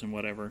stores and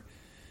whatever.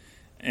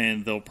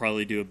 And they'll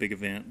probably do a big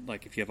event.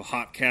 Like, if you have a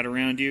Hop Cat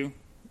around you,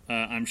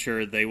 I'm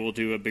sure they will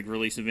do a big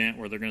release event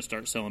where they're going to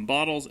start selling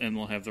bottles, and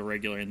they'll have the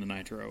regular and the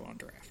Nitro on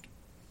draft.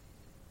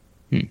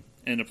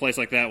 And a place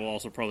like that will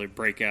also probably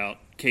break out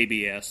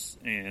KBS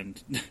and,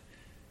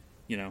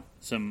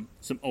 some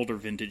older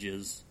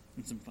vintages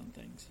and some fun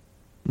things.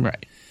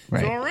 Right.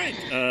 So, all right.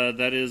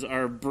 That is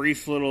our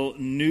brief little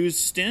news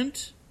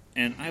stint,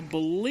 and I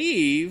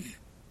believe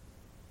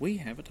we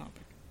have a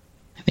topic.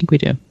 I think we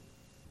do.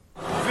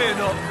 We're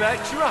not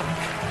that drunk.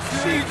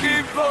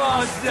 Cheeky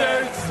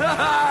bastards! We're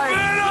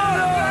not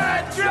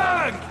that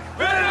drunk!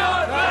 We're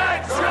not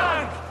that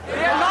drunk! We're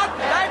not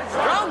that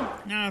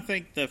drunk! No, I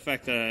think the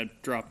fact that I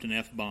dropped an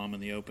F-bomb in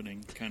the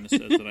opening kind of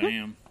says that I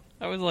am.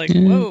 I was like,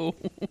 whoa.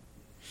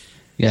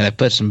 You gotta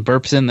put some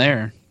burps in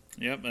there.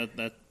 Yep,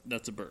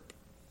 that's a burp.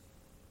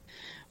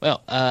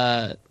 Well,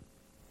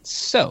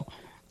 so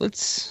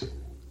let's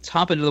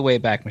hop into the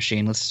Wayback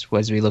Machine. As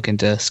we look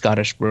into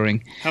Scottish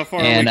brewing. How far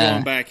are we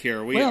going back here?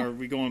 Are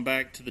we going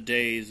back to the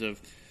days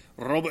of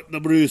Robert the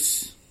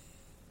Bruce?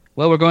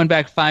 Well, we're going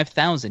back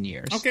 5,000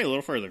 years. Okay, a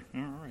little further.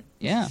 All right.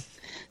 Yeah.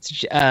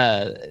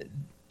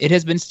 It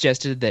has been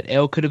suggested that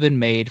ale could have been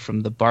made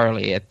from the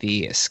barley at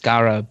the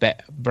Skara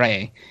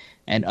Brae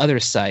and other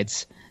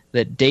sites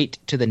that date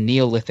to the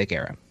Neolithic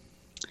era.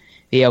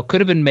 The ale could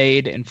have been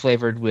made and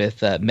flavored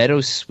with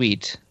meadow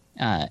sweet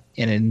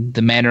in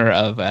the manner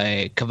of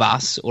a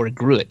kvass or a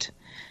gruit,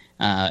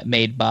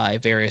 made by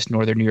various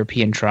northern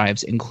European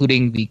tribes,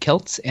 including the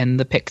Celts and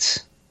the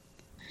Picts.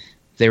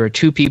 There were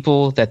two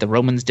people that the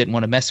Romans didn't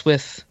want to mess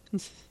with.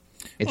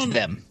 It's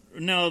them.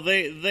 No,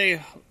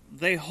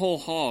 they whole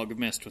hog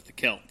messed with the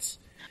Celts.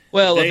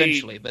 Well,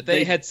 eventually, but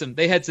they had some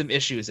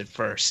issues at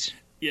first.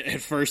 Yeah,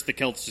 at first the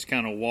Celts just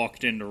kind of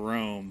walked into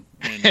Rome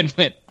and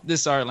went,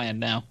 "This is our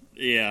land now."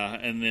 Yeah,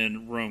 and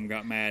then Rome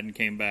got mad and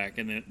came back,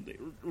 and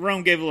then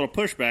Rome gave a little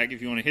pushback.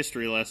 If you want a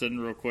history lesson,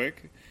 real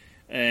quick,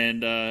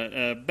 and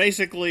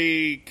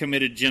basically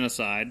committed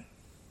genocide.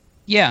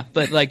 Yeah,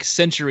 but like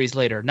centuries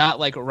later, not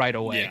like right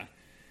away. Yeah.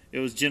 It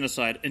was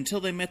genocide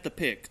until they met the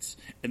Picts,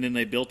 and then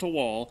they built a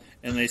wall,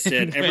 and they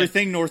said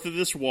everything north of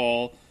this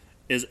wall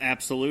is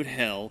absolute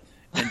hell,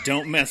 and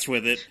don't mess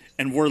with it,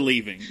 and we're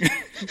leaving.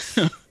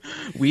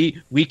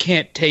 We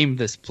can't tame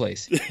this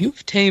place.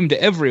 You've tamed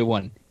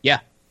everyone.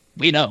 Yeah,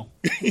 we know.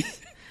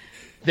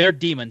 They're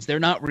demons. They're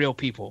not real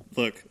people.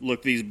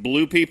 Look, these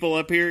blue people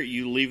up here,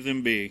 you leave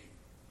them be.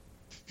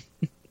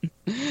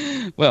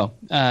 Well,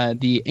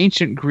 the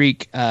ancient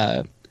Greek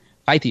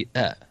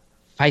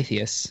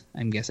Pythias,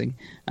 I'm guessing,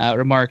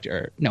 remarked,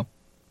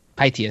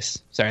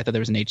 Pytheas, sorry, I thought there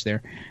was an H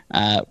there,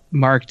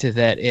 remarked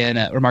that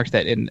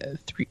in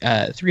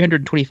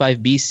 325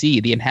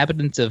 BC, the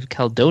inhabitants of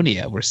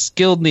Caledonia were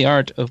skilled in the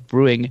art of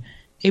brewing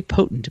a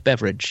potent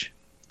beverage.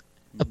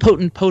 A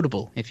potent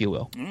potable, if you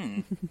will.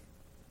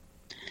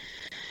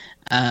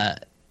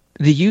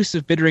 The use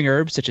of bittering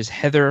herbs such as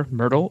heather,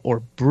 myrtle,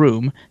 or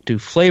broom to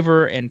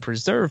flavor and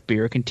preserve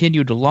beer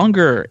continued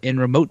longer in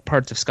remote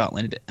parts of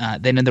Scotland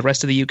than in the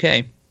rest of the UK.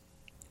 I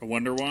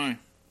wonder why.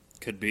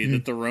 Could be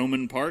that the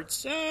Roman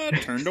parts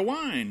turned to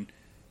wine.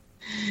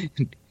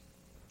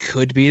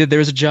 Could be that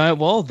there's a giant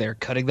wall there,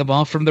 cutting them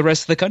off from the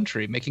rest of the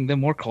country, making them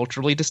more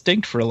culturally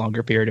distinct for a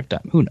longer period of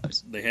time. Who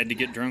knows? They had to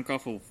get drunk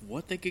off of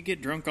what they could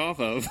get drunk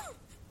off of.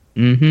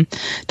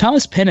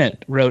 Thomas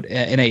Pennant wrote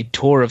in a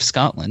tour of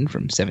Scotland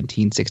from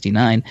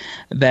 1769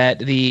 that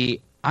the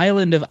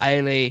island of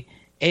Islay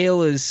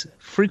ale is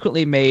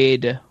frequently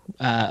made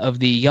of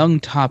the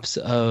young tops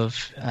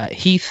of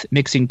heath,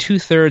 mixing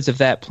 2/3 of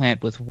that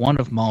plant with 1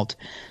 of malt,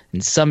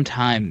 and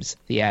sometimes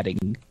the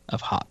adding of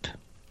hop.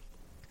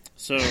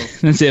 So,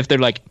 as if they're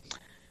like,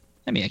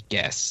 I mean, I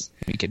guess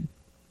we could,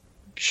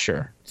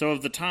 sure. So,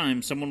 of the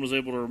time, someone was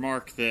able to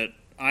remark that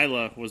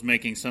Islay was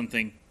making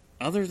something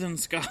other than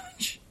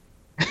Scotch.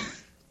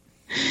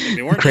 Like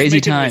they weren't crazy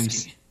just making times.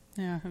 whiskey.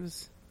 Yeah, it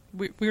was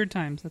weird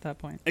times at that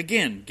point.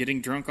 Again, getting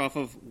drunk off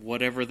of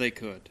whatever they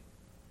could.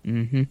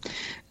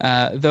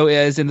 Though,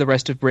 as in the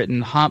rest of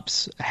Britain,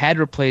 hops had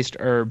replaced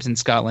herbs in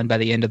Scotland by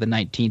the end of the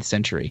 19th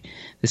century.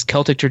 This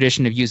Celtic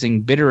tradition of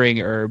using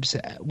bittering herbs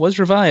was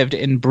revived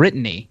in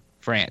Brittany,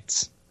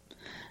 France,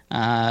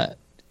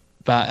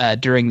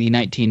 during the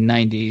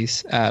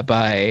 1990s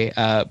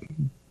by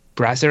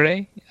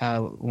Brasserie,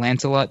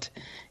 Lancelot,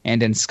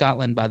 and in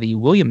Scotland by the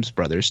Williams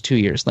brothers 2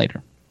 years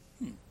later.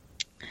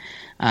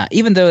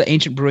 Even though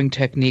ancient brewing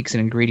techniques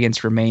and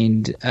ingredients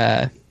remained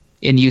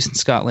in use in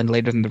Scotland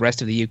later than the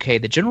rest of the UK,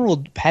 the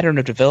general pattern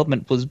of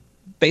development was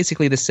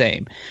basically the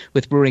same,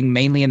 with brewing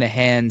mainly in the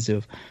hands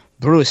of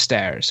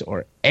brewsters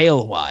or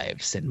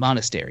alewives in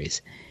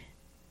monasteries.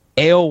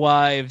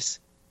 Alewives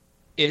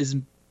is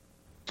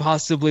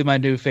possibly my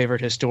new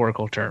favorite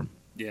historical term.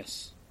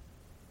 Yes.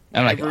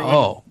 I'm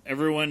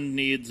Everyone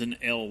needs an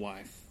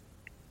alewife.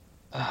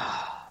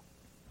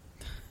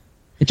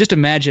 Just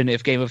imagine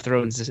if Game of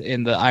Thrones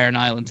in the Iron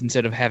Islands,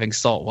 instead of having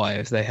salt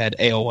wives, they had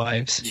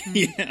alewives.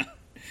 Yeah.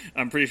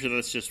 I'm pretty sure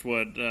that's just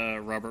what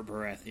Robert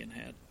Baratheon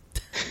had.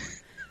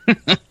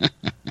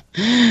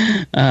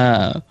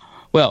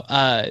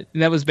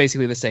 That was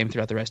basically the same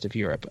throughout the rest of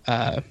Europe.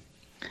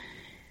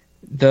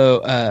 Though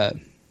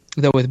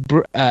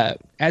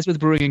as with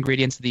brewing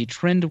ingredients, the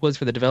trend was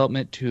for the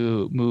development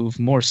to move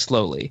more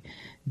slowly.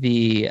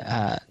 The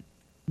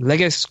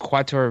Leges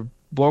Quatuor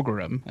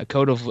Borgorum, a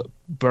code of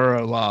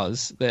borough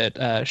laws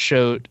that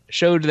showed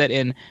that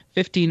in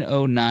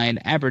 1509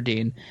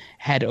 Aberdeen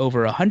had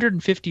over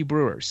 150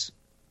 brewers,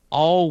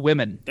 all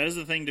women. That is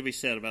the thing to be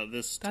said about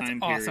this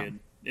time awesome. period.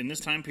 In this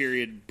time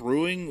period,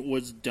 brewing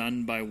was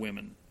done by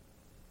women.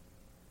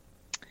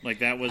 Like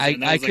that was.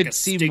 I could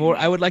see more.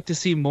 I would like to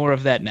see more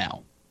of that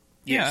now.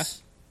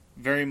 Yes,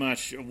 very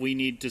much. We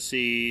need to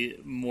see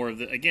more of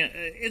the. Again,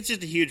 it's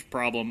just a huge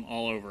problem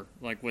all over.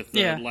 Like with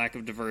the lack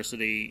of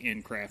diversity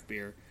in craft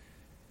beer.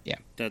 Yeah,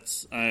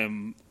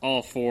 I'm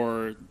all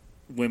for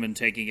women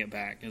taking it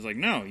back. It's like,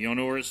 no, you don't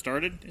know where it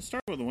started? It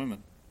started with the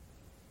women.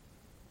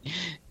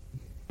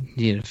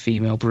 You had a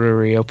female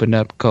brewery opened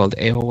up called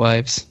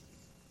Alewives.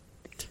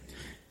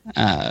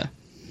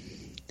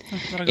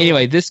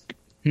 Anyway,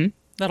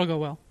 That'll go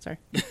well. Sorry.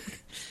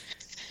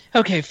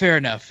 Okay, fair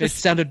enough. It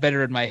sounded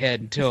better in my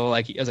head until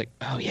I was like,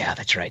 oh yeah,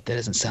 that's right. That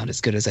doesn't sound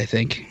as good as I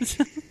think.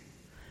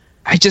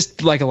 I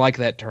just like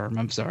that term.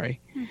 I'm sorry.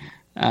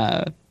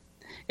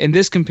 And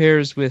this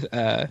compares with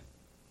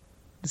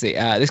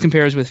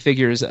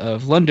figures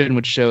of London,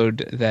 which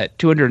showed that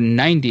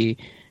 290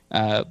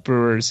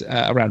 brewers,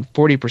 around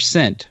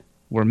 40%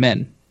 were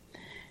men.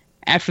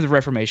 After the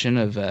Reformation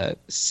of the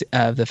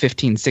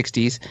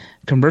 1560s,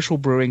 commercial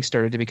brewing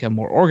started to become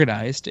more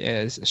organized,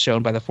 as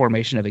shown by the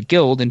formation of a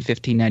guild in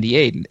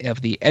 1598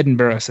 of the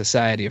Edinburgh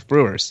Society of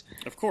Brewers.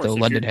 Of course, if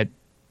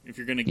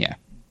you're going to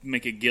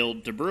make a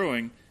guild to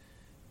brewing,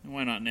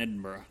 why not in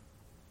Edinburgh?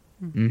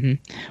 Mm-hmm.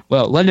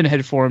 Well, London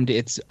had formed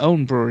its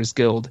own Brewers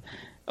Guild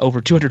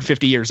over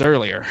 250 years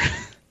earlier,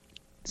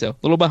 so a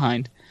little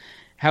behind.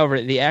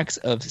 However, the Acts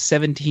of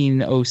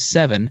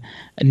 1707,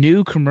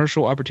 new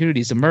commercial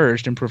opportunities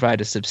emerged and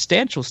provided a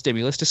substantial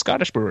stimulus to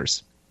Scottish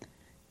brewers.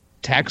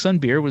 Tax on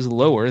beer was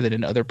lower than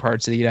in other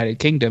parts of the United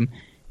Kingdom,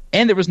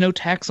 and there was no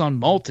tax on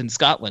malt in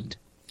Scotland.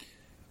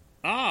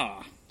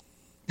 Ah,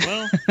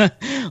 well,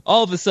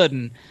 all of a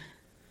sudden,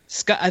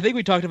 I think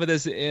we talked about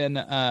this in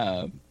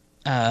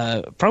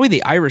probably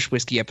the Irish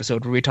whiskey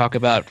episode where we talk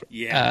about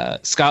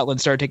Scotland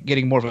started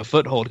getting more of a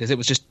foothold because it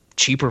was just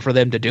cheaper for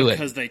them to do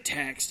because they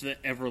taxed the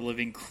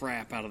ever-living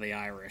crap out of the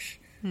Irish.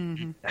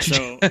 Mm-hmm.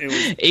 So it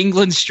was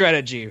England's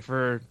strategy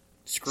for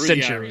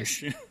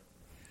centuries.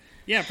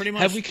 Yeah, pretty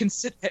much.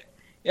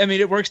 I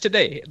mean, it works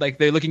today. Like,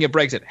 they're looking at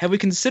Brexit. Have we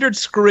considered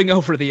screwing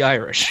over the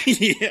Irish?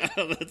 Yeah,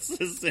 that's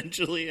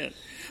essentially it.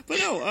 But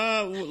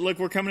no, look,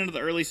 we're coming into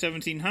the early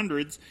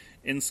 1700s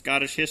in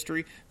Scottish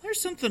history. There's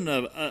something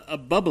a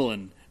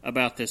bubbling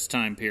about this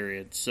time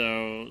period.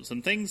 So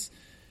some things,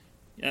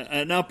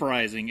 an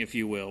uprising, if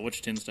you will,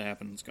 which tends to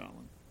happen in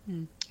Scotland.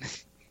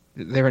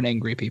 They're an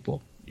angry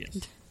people. Yes.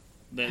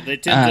 They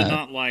tend to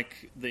not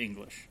like the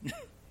English.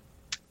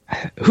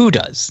 Who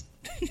does?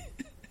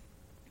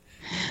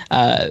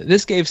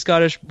 This gave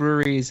Scottish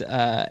breweries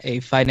a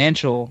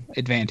financial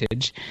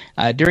advantage.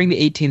 During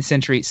the 18th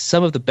century,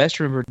 some of the best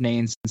remembered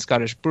names in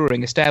Scottish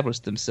brewing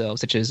established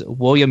themselves, such as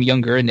William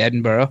Younger in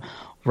Edinburgh,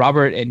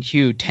 Robert and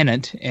Hugh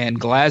Tennant in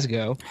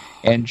Glasgow,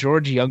 and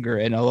George Younger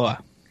in Islay.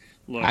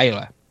 Look,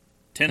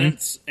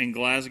 Tennants in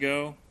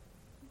Glasgow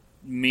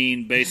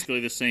mean basically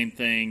the same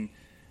thing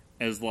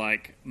as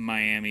like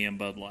Miami and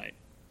Bud Light.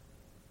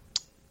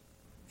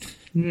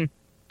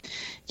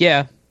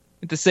 Yeah,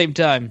 at the same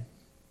time.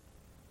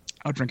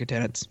 I'll drink a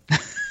Tennant's.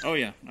 Oh,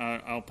 yeah.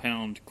 I'll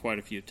pound quite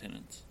a few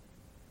Tennants.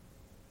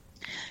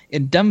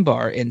 In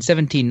Dunbar in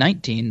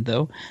 1719,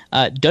 though,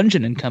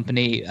 Dungeon &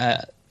 Company's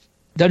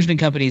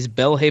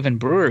Bellhaven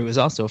Brewery was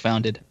also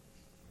founded.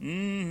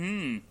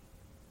 Mm-hmm.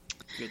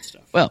 Good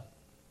stuff. Well,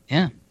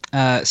 yeah.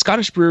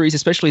 Scottish breweries,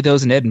 especially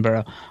those in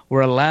Edinburgh,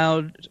 were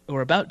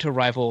about to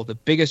rival the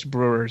biggest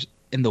brewers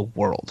in the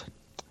world.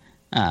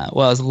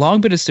 Well, it's long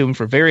been assumed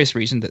for various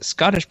reasons that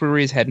Scottish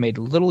breweries had made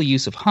little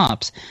use of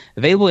hops.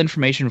 Available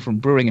information from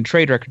brewing and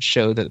trade records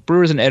show that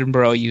brewers in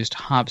Edinburgh used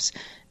hops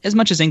as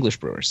much as English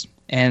brewers,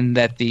 and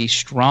that the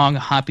strong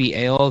hoppy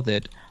ale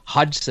that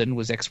Hodgson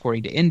was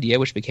exporting to India,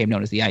 which became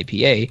known as the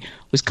IPA,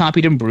 was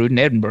copied and brewed in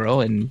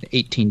Edinburgh in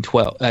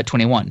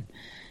 1821.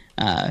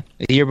 The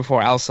year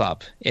before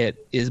Alsop,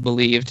 it is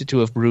believed to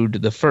have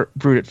brewed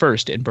it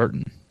first in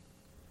Burton.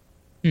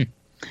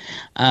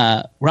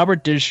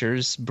 Robert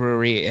Disher's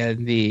brewery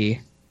in the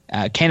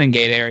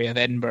Canongate area of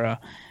Edinburgh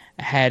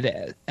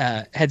had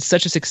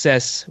such a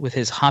success with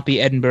his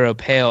hoppy Edinburgh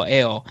Pale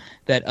Ale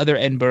that other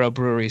Edinburgh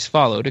breweries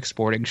followed,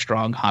 exporting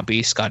strong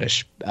hoppy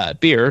Scottish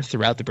beer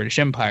throughout the British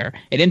Empire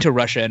and into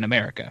Russia and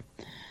America.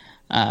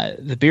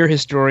 The beer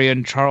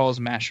historian Charles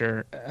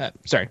McMaster,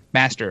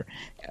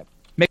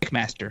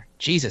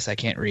 Jesus, I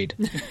can't read,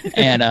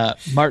 and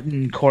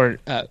Martin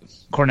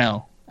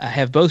Cornell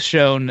have both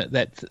shown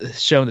that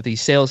the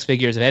sales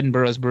figures of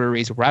Edinburgh's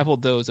breweries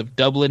rivaled those of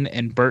Dublin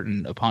and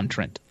Burton upon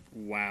Trent.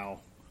 Wow.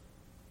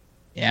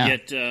 Yeah.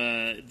 Yet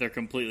they're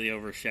completely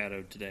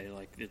overshadowed today.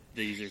 Like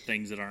these are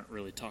things that aren't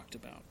really talked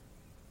about.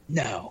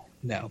 No.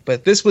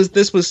 But this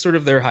was sort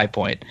of their high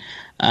point.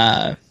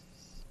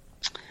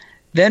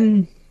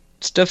 Then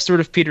stuff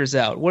sort of peters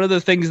out. One of the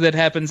things that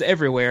happens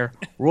everywhere,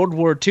 World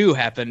War II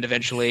happened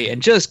eventually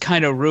and just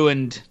kind of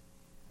ruined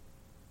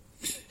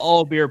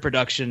all beer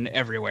production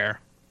everywhere.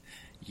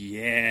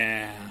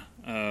 Yeah,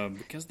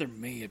 because there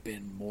may have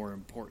been more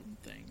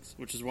important things,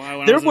 which is why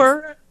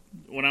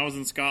when I was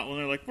in Scotland,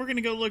 they're like, we're going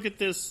to go look at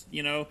this,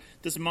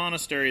 this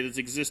monastery that's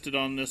existed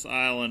on this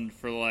island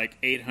for like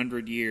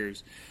 800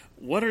 years.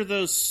 What are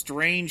those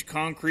strange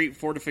concrete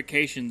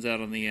fortifications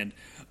out on the end?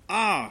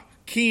 Ah,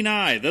 keen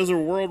eye. Those are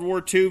World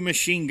War II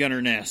machine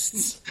gunner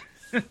nests.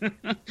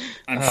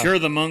 I'm sure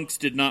the monks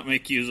did not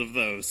make use of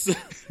those.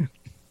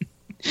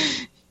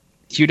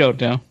 You don't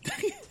know.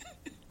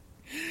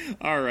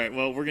 All right,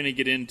 well, we're going to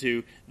get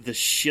into the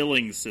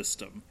shilling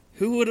system.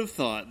 Who would have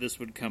thought this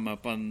would come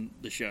up on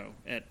the show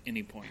at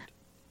any point?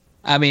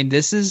 I mean,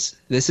 this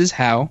is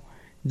how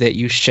that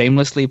you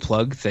shamelessly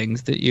plug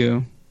things that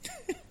you...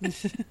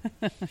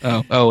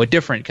 a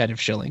different kind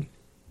of shilling.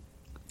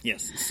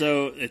 Yes,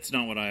 so it's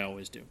not what I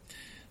always do.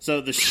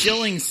 So the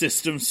shilling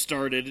system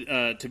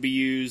started to be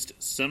used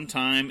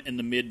sometime in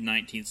the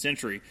mid-19th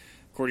century.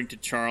 According to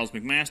Charles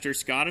McMaster,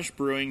 Scottish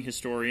brewing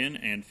historian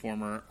and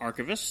former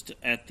archivist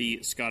at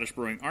the Scottish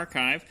Brewing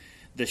Archive,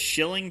 the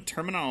shilling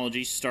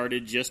terminology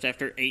started just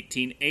after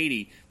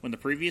 1880, when the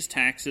previous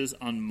taxes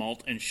on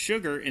malt and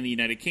sugar in the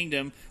United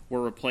Kingdom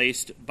were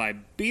replaced by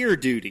beer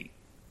duty.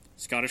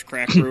 Scottish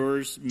craft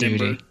brewers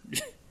member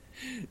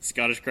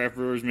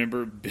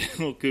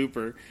Bill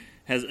Cooper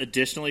has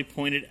additionally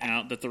pointed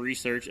out that the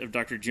research of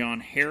Dr. John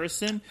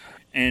Harrison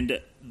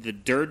and the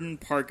Durden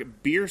Park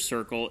Beer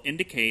Circle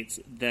indicates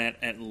that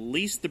at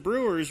least the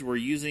brewers were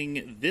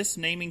using this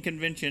naming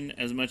convention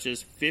as much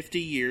as 50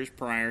 years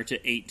prior to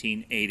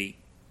 1880.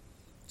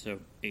 So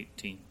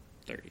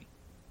 1830.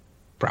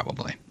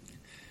 Probably.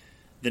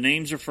 The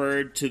names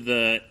referred to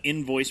the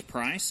invoice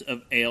price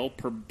of ale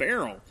per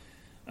barrel.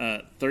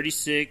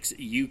 36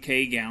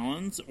 UK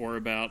gallons, or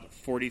about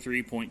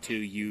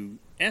 43.2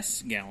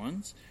 US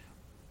gallons,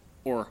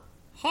 or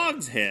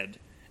hogshead,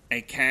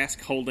 a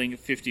cask holding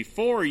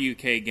 54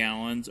 UK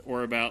gallons,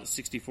 or about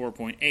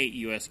 64.8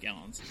 US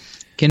gallons.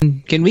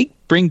 Can we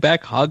bring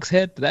back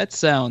hogshead? That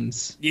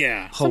sounds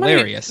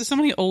hilarious. So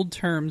many old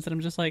terms that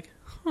I'm just like,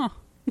 huh.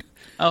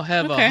 I'll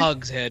have a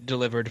hogshead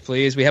delivered,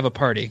 please. We have a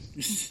party.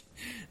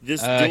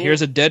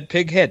 Here's a dead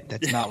pig head.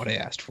 That's not what I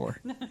asked for.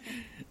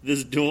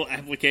 This dual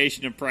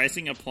application of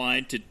pricing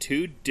applied to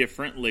two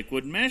different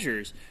liquid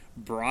measures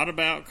brought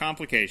about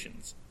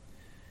complications.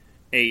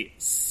 A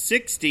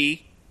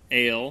 60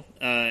 ale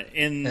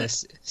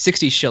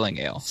 60 shilling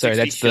ale. Sorry,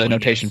 that's the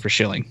notation for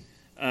shilling.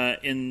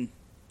 In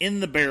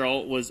the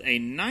barrel was a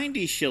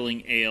 90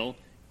 shilling ale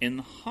in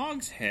the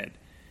hogshead.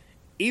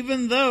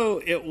 Even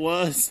though it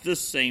was the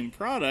same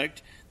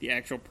product, the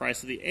actual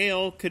price of the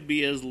ale could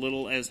be as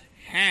little as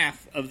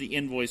half of the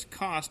invoice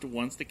cost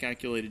once the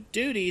calculated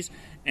duties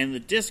and the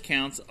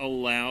discounts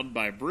allowed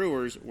by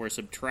brewers were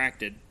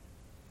subtracted.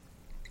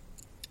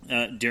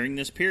 During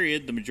this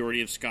period, the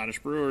majority of Scottish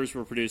brewers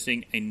were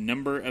producing a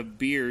number of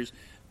beers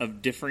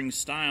of differing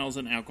styles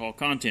and alcohol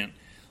content.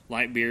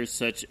 Light beers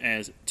such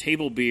as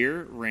table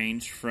beer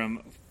ranged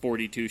from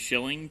 42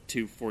 shilling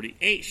to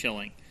 48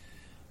 shilling.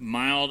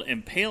 Mild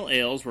and pale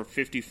ales were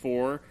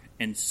 54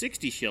 and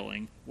 60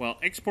 shilling, while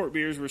export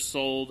beers were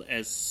sold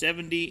as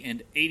 70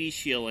 and 80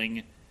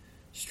 shilling.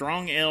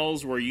 Strong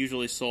ales were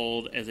usually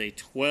sold as a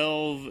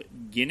 12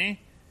 guinea,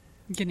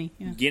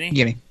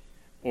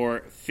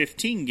 or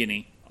 15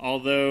 guinea,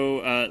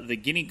 although the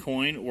guinea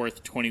coin,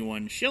 worth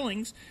 21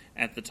 shillings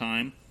at the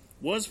time,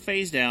 was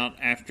phased out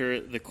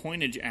after the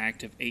Coinage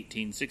Act of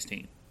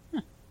 1816.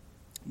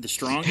 The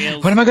strong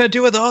ales... What am I going to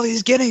do with all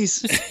these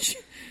guineas?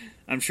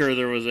 I'm sure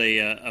there was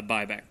a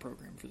buyback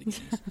program for the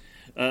guineas.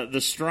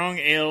 The strong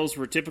ales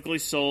were typically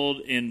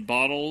sold in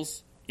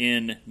bottles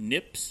in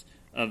nips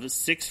of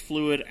 6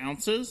 fluid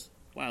ounces.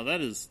 Wow,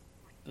 that's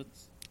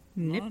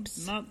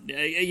nips.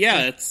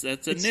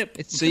 That's a nip.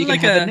 It's so you can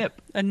have a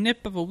nip. A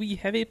nip of a wee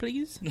heavy,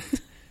 please.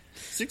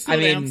 6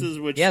 fluid ounces,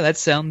 which that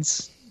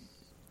sounds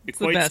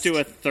equates to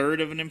a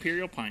third of an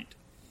imperial pint.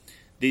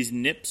 These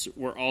nips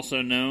were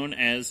also known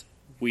as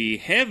wee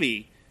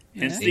heavy,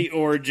 hence the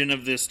origin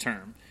of this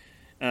term.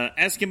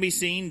 As can be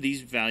seen,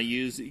 these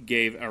values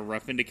gave a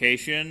rough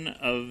indication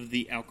of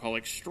the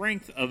alcoholic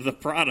strength of the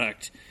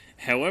product.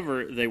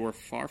 However, they were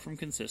far from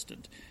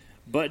consistent,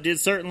 but did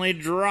certainly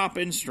drop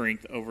in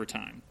strength over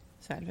time.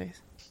 Sad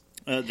face.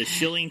 The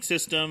shilling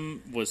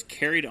system was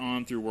carried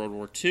on through World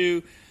War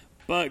II,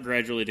 but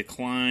gradually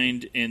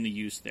declined in the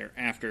use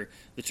thereafter.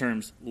 The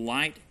terms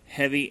light,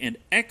 heavy, and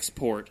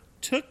export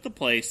took the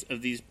place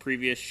of these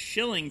previous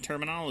shilling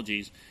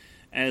terminologies,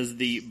 as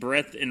the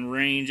breadth and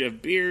range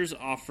of beers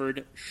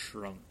offered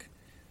shrunk.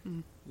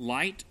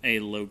 Light, a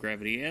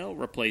low-gravity ale,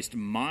 replaced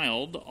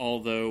mild,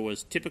 although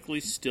was typically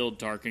still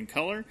dark in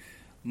color,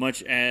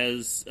 much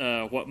as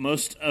what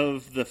most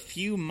of the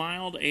few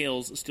mild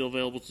ales still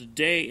available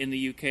today in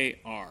the UK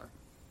are.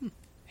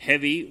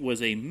 Heavy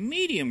was a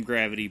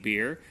medium-gravity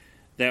beer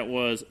that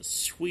was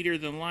sweeter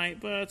than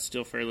light, but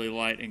still fairly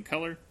light in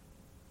color.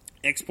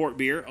 Export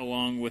beer,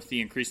 along with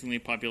the increasingly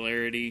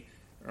popular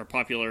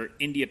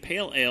India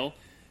Pale Ale,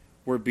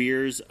 were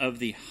beers of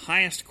the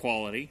highest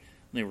quality.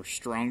 They were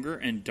stronger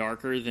and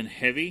darker than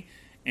heavy,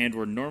 and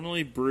were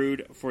normally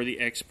brewed for the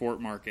export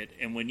market.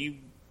 And when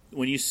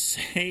you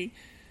say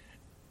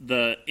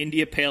the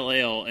India Pale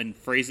Ale and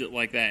phrase it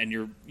like that, and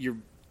you're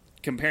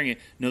comparing it,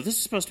 no, this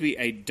is supposed to be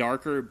a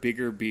darker,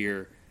 bigger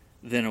beer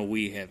than a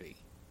wee heavy.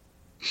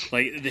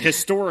 Like,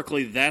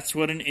 historically, that's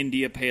what an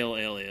India Pale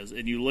Ale is.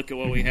 And you look at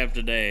what we have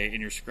today,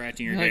 and you're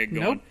scratching your head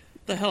going, nope.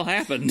 What the hell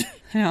happened?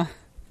 Yeah.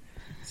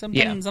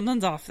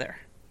 Something's off there.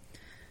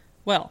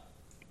 Well,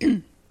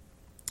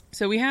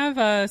 so we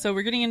have, so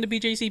we're getting into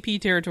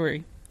BJCP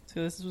territory.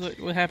 So this is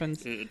what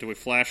happens. Do we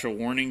flash a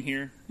warning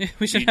here?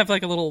 We should have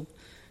like a little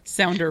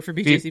sounder for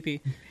BJCP.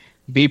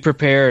 Be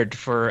prepared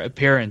for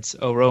appearance,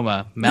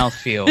 aroma,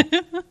 mouthfeel.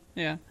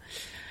 Yeah.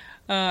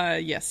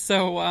 Yes.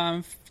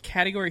 So,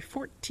 category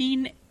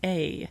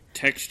 14A.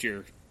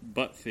 Texture,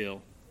 butt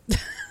feel.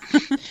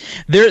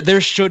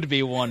 There should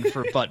be one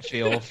for butt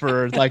feel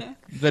for like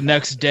the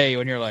next day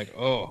when you're like,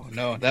 oh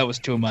no, that was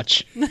too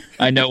much.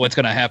 I know what's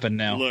going to happen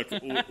now. Look,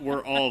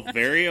 we're all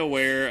very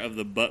aware of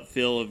the butt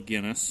feel of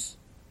Guinness.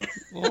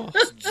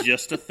 It's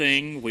just a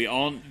thing.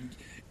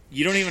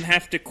 You don't even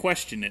have to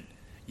question it.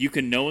 You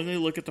can knowingly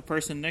look at the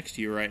person next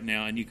to you right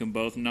now, and you can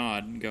both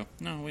nod and go,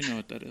 no, we know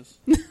what that is.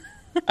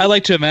 I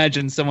like to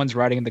imagine someone's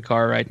riding in the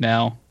car right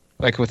now,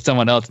 like with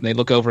someone else, and they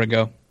look over and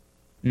go,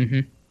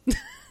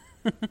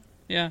 mm-hmm.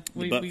 Yeah,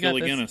 we got this.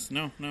 Guinness.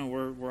 No,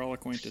 we're all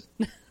acquainted.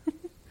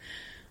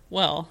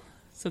 Well,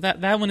 so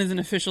that one isn't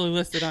officially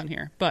listed on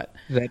here, but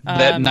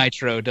that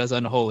nitro does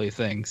unholy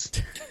things.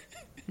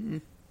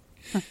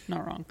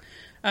 Not wrong.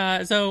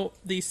 So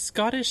the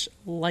Scottish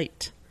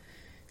Light.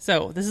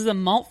 So this is a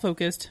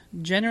malt-focused,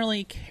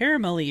 generally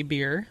caramelly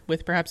beer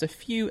with perhaps a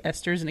few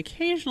esters and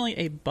occasionally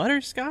a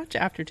butterscotch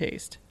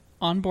aftertaste.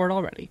 On board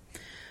already.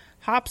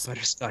 Hops.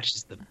 Butterscotch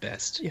is the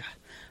best. Yeah.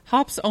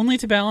 Hops only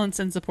to balance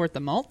and support the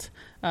malt.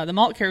 The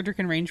malt character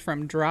can range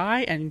from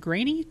dry and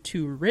grainy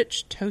to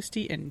rich,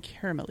 toasty, and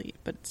caramelly,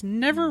 but it's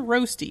never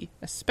roasty,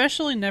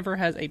 especially never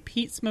has a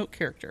peat smoke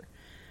character.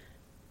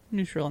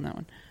 Neutral on that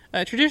one.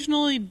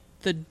 Traditionally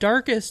the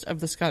darkest of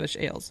the Scottish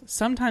ales,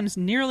 sometimes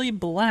nearly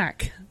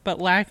black, but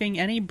lacking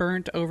any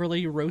burnt,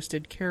 overly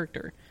roasted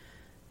character.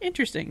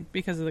 Interesting,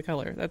 because of the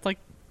color. That's like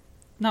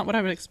not what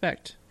I would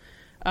expect.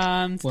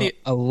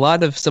 A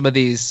lot of some of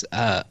these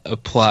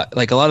apply.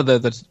 Like a lot of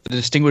the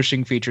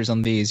distinguishing features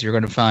on these, you're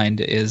going to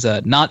find is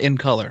not in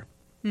color.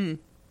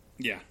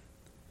 Yeah.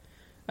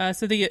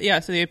 So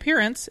the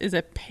appearance is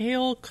a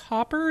pale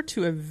copper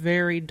to a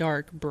very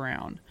dark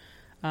brown.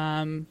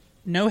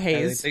 No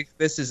haze. I think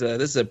this is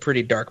a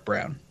pretty dark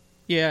brown.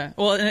 Yeah.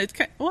 Well, and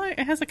it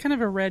has a kind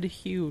of a red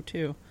hue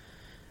too.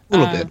 A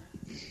little bit.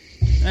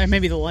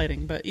 Maybe the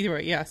lighting, but either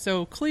way, yeah.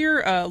 So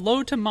clear,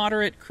 low to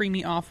moderate,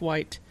 creamy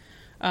off-white.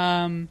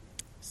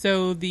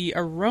 So the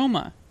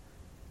aroma,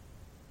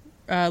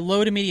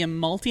 low to medium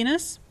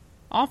maltiness,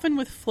 often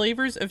with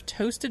flavors of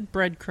toasted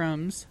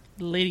breadcrumbs,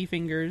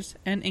 ladyfingers,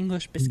 and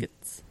English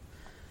biscuits.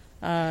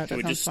 Can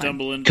we just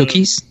stumble into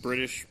cookies?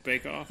 British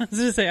Bake Off? I was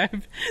going to say,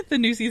 the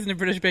new season of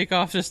British Bake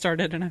Off just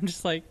started, and I'm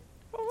just like,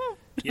 oh.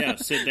 Yeah,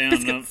 sit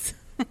down.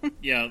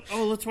 Yeah.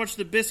 Oh, let's watch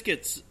the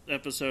biscuits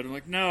episode. I'm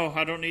like, no,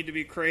 I don't need to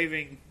be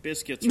craving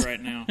biscuits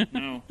right now.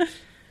 No.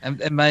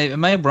 Am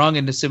I wrong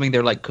in assuming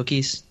they're like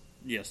cookies?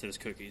 Yes, there's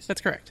cookies.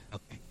 That's correct.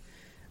 Okay.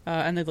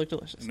 And they look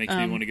delicious. It makes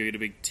me want to go get a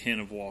big tin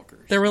of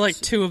Walkers. There were like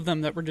two of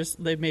them that were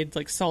they made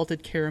like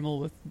salted caramel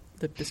with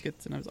the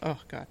biscuits, and I was, oh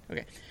god,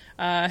 okay.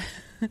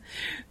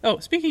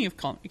 Speaking of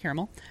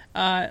caramel,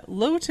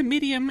 low to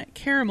medium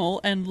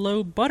caramel and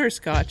low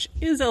butterscotch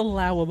is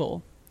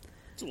allowable.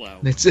 It's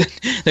allowable.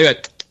 They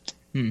got.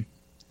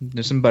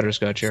 There's some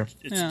butterscotch here.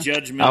 It's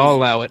Judge Mills. I'll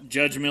allow it.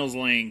 Judge Mills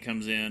Lane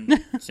comes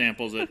in,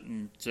 samples it,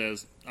 and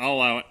says, "I'll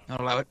allow it."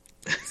 I'll allow it.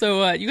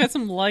 So you got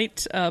some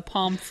light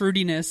palm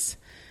fruitiness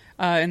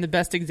in the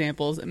best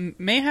examples.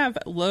 May have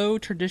low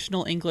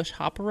traditional English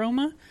hop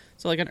aroma,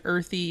 so like an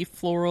earthy,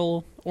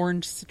 floral,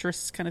 orange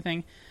citrus kind of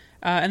thing.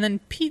 And then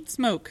peat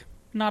smoke,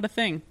 not a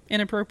thing.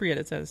 Inappropriate,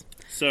 it says.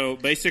 So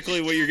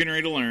basically what you're getting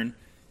ready to learn,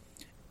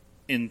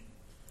 in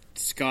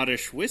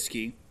Scottish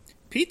whiskey,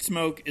 peat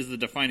smoke is the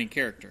defining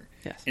character.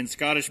 Yes. In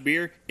Scottish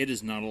beer, it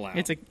is not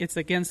allowed. It's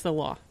against the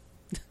law.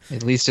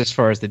 At least as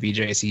far as the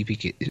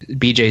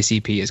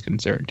BJCP is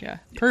concerned. Yeah.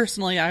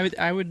 Personally,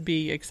 I would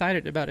be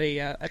excited about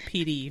a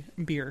peaty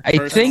beer.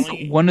 I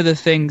think one of the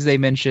things they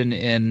mention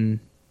in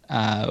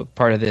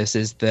part of this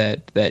is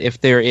that if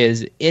there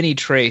is any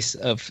trace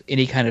of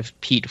any kind of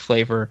peat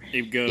flavor,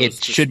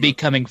 it should be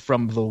coming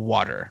from the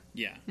water.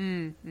 Yeah.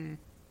 Okay.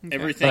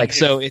 Everything.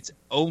 So it's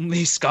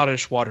only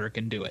Scottish water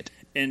can do it.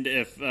 And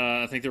if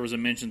I think there was a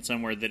mention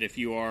somewhere that if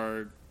you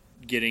are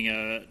getting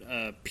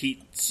a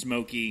peat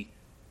smoky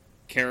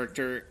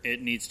character,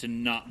 it needs to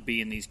not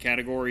be in these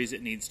categories.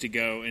 It needs to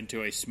go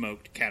into a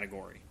smoked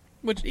category.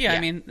 Which, yeah.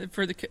 I mean,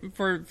 for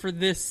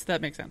this,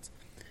 that makes sense.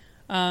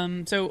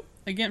 So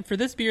again, for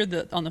this beer,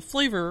 on the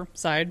flavor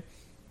side,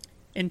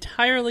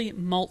 entirely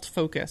malt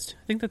focused.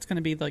 I think that's going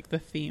to be like the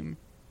theme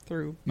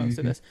through most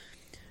of this.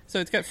 So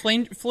it's got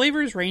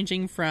flavors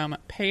ranging from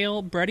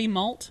pale bready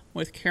malt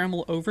with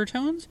caramel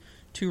overtones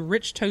to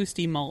rich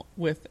toasty malt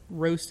with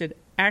roasted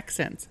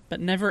accents, but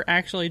never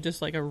actually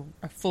just like a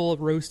full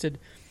roasted.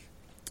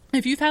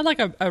 If you've had like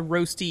a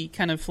roasty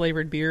kind of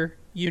flavored beer,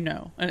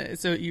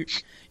 so you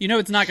know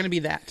it's not going to be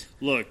that.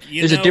 Look,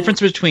 there's a difference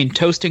between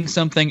toasting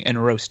something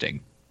and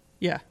roasting.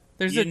 Yeah,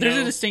 there's a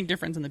distinct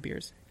difference in the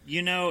beers.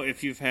 You know,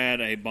 if you've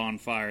had a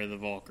Bonfire of the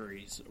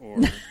Valkyries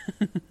or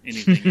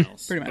anything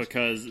else, pretty much.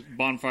 Because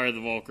Bonfire of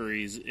the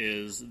Valkyries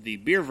is the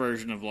beer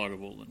version of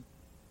Lagavulin.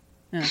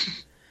 Yeah.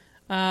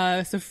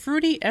 So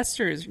fruity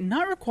esters,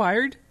 not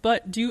required,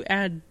 but do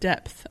add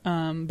depth.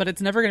 But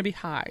it's never going to be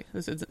high.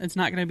 It's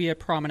not going to be a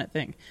prominent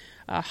thing.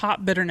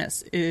 Hop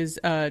bitterness is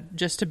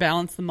just to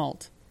balance the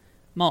malt.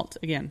 Malt,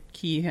 again,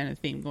 key kind of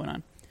theme going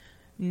on.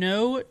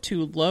 No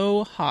to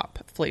low hop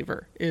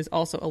flavor is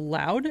also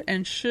allowed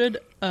and should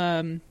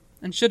have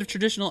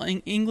traditional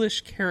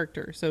English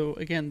character. So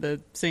again,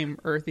 the same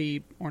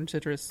earthy, orange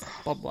citrus,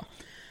 blah blah.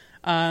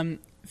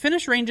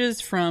 Finish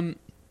ranges from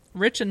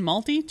rich and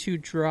malty to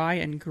dry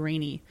and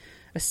grainy.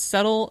 A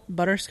subtle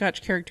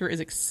butterscotch character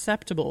is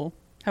acceptable.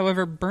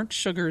 However, burnt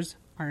sugars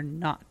are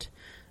not.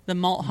 The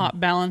malt hop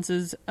balance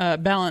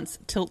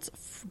tilts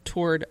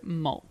toward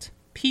malt.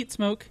 Peat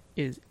smoke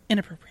is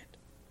inappropriate.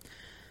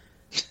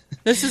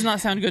 This does not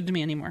sound good to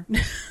me anymore.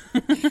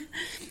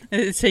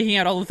 It's taking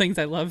out all the things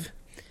I love.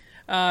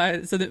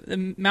 So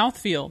the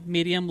mouthfeel,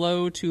 medium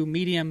low to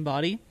medium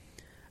body.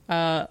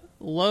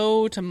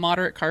 Low to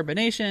moderate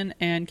carbonation,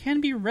 and can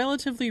be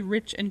relatively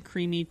rich and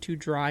creamy to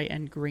dry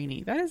and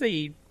grainy. That is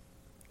a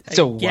gap.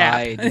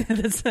 Wide.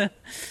 That's I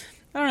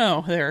don't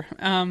know there.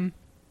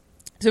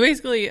 So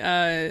basically,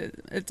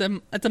 it's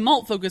a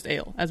malt focused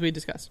ale, as we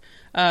discussed.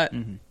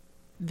 Again,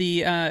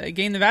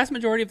 the vast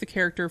majority of the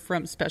character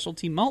from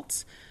specialty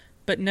malts,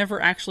 but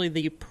never actually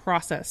the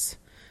process.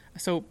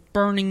 So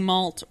burning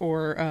malt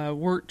or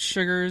wort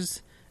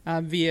sugars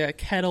via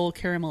kettle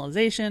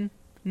caramelization,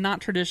 not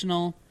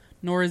traditional.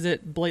 Nor is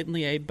it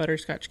blatantly a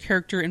butterscotch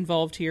character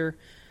involved here.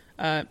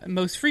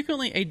 Most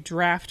frequently a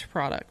draft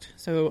product.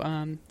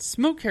 So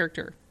smoke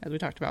character, as we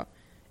talked about.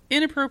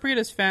 Inappropriate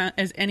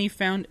as any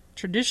found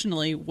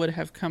traditionally would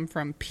have come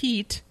from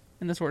peat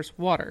in the source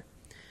water.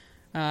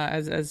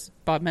 as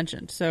Bob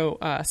mentioned. So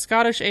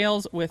Scottish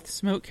ales with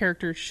smoke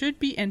character should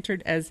be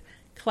entered as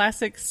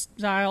classic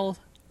style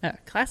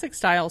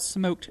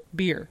smoked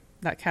beer.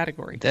 That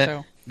category.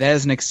 That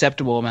is an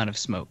acceptable amount of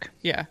smoke.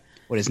 Yeah.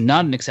 What is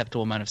not an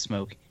acceptable amount of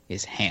smoke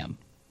is ham.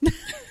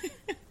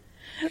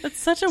 That's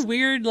such a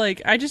weird,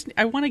 like, I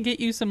want to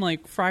get you some,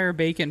 like, fryer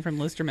bacon from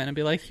Listerman and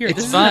be like, here, it's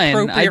this fine. is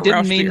an appropriate I didn't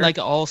Rauch mean beer. like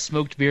all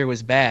smoked beer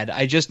was bad.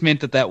 I just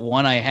meant that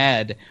one I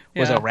had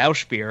was a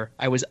Rauch beer.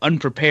 I was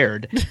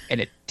unprepared,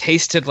 and it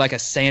tasted like a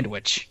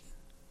sandwich.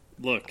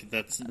 Look,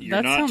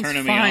 you're not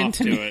turning me off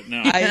to it.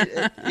 No,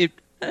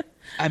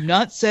 I'm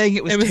not saying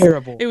it was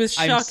terrible. It was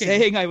shocking. I'm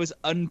saying I was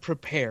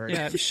unprepared.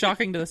 Yeah, it was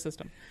shocking to the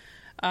system.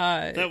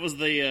 that was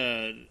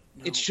the...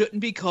 No. It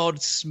shouldn't be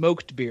called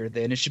smoked beer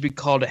then. It should be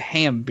called a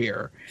ham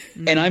beer.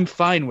 And I'm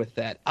fine with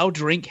that. I'll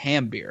drink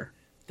ham beer.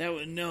 There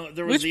was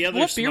the other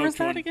what beer was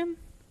that one. again?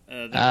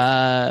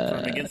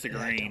 From Against the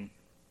Grain.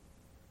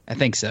 I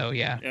think so,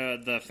 yeah.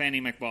 The Fanny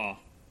McBaw.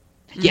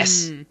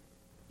 Yes.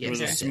 It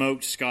was a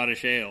smoked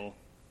Scottish ale.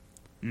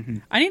 Mm-hmm.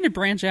 I need to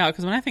branch out,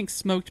 because when I think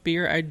smoked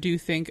beer, I do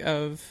think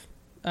of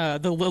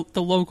the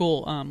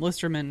local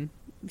Listerman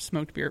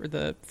smoked beer,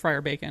 the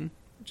Friar Bacon.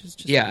 Which is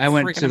just I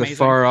went to the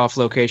far-off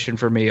location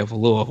for me of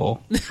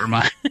Louisville for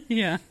my...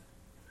 Yeah.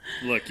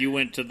 Look, you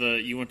went to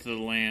the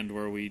land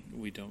where we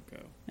don't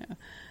go. Yeah.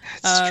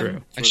 That's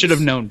true. I should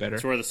have known better.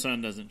 It's where the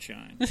sun doesn't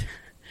shine.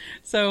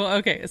 So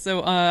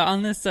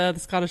on this the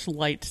Scottish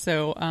Light,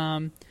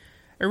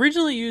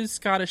 originally used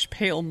Scottish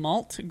pale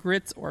malt,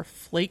 grits, or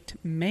flaked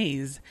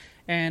maize,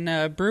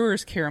 and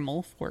brewer's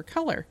caramel for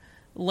color.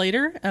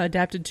 Later,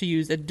 adapted to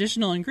use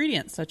additional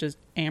ingredients such as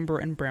amber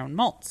and brown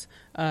malts,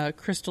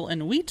 crystal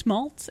and wheat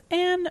malts,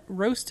 and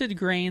roasted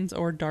grains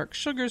or dark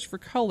sugars for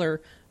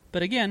color,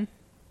 but again,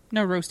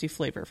 no roasty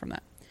flavor from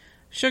that.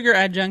 Sugar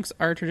adjuncts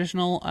are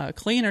traditional,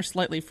 clean or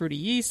slightly fruity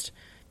yeast.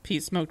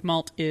 Peat smoked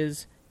malt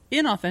is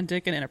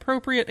inauthentic and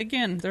inappropriate.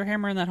 Again, they're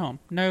hammering that home.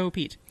 No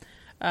peat.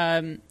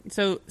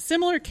 So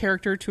similar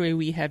character to a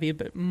wee heavy,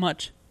 but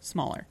much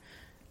smaller.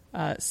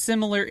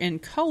 Similar in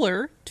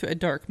color to a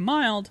dark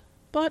mild,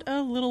 but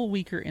a little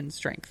weaker in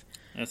strength.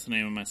 That's the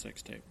name of my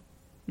sex tape.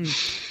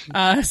 It's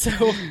got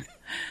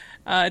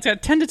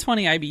 10 to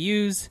 20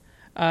 IBUs.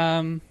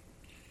 The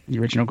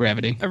original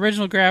gravity.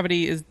 Original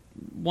gravity is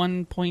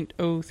 1.030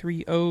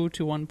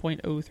 to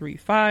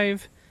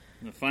 1.035.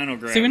 The final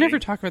gravity. See, we never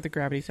talk about the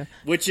gravity stuff.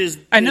 Which is...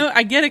 I know,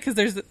 I get it,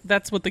 because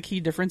that's what the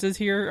key differences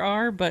here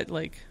are, but,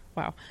 like,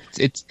 wow.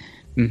 It's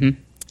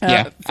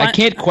I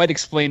can't quite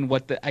explain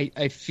what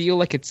I feel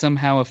like it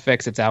somehow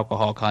affects its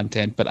alcohol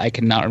content, but I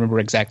cannot remember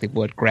exactly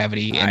what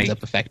gravity ends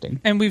up affecting.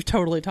 And we've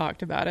totally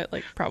talked about it,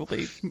 like,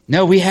 probably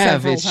No, we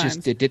have. It's times.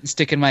 Just, it didn't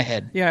stick in my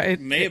head. Yeah,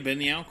 it may have been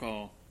the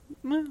alcohol.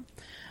 Well,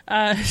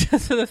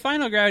 so the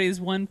final gravity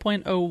is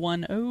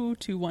 1.010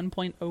 to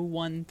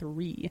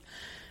 1.013.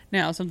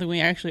 Now, something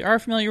we actually are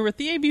familiar with,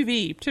 the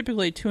ABV,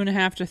 typically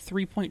 2.5 to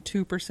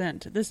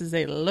 3.2%. This is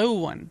a low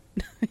one.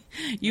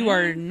 You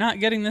are not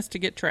getting this to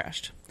get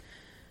trashed.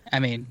 I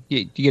mean,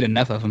 you get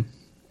enough of them.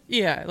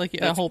 Yeah, like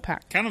a whole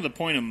pack. Kind of the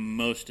point of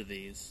most of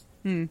these.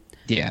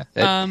 Yeah.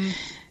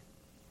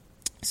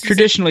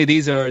 Traditionally,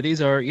 these are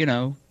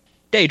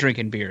day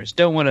drinking beers.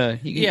 Don't want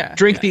to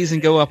drink these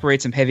and go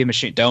operate some heavy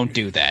machine. Don't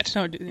do that.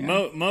 Don't do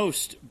that.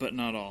 Most, but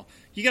not all.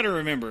 You got to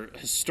remember,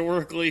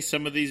 historically,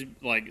 some of these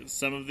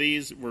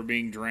were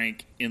being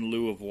drank in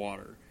lieu of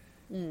water.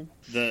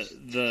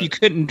 You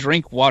couldn't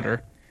drink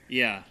water.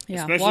 Yeah,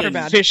 especially water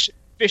bad.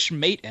 Fish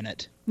mate in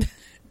it.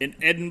 In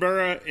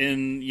Edinburgh,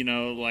 in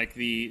like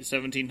the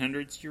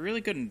 1700s, you really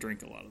couldn't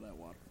drink a lot of that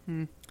water.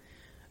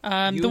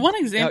 The one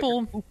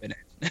example,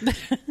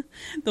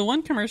 the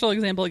one commercial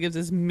example it gives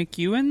is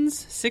McEwen's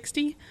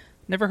 60.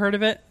 Never heard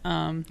of it.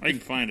 I can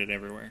find it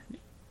everywhere.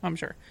 I'm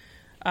sure.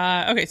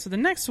 Okay, so the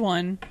next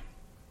one,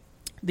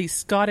 the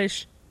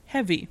Scottish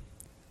Heavy,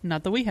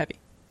 not the wee heavy,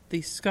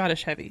 the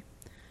Scottish Heavy.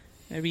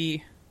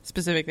 Maybe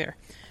specific there.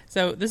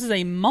 So this is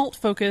a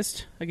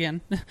malt-focused, again,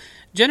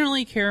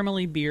 generally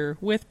caramelly beer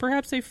with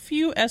perhaps a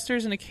few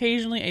esters and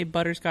occasionally a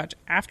butterscotch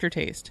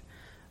aftertaste.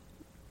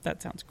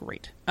 That sounds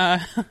great. Well,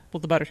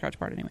 the butterscotch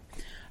part anyway.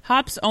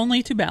 Hops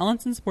only to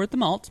balance and support the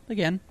malt.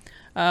 Again,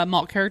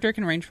 malt character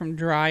can range from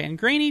dry and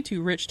grainy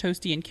to rich,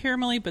 toasty, and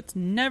caramelly, but it's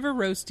never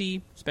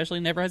roasty, especially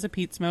never has a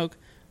peat smoke,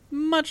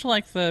 much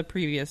like the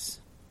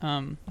previous,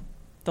 the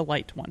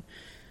light one.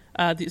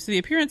 So the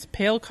appearance,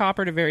 pale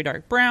copper to very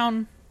dark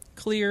brown,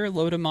 clear,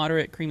 low to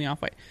moderate, creamy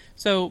off-white.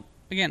 So,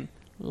 again,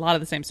 a lot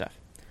of the same stuff.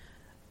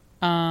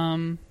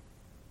 The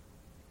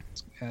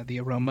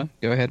aroma.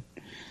 Go ahead.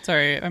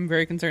 Sorry, I'm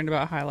very concerned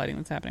about highlighting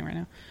what's happening right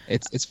now.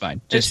 It's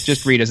fine.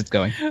 Just read as it's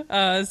going.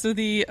 So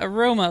the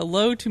aroma,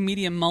 low to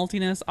medium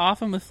maltiness,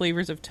 often with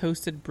flavors of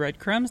toasted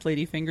breadcrumbs,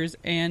 ladyfingers,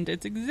 and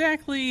it's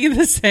exactly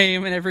the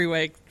same in every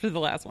way for the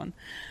last one.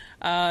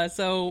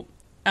 So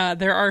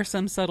there are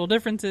some subtle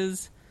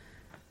differences,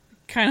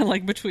 kind of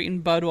like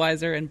between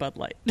Budweiser and Bud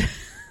Light.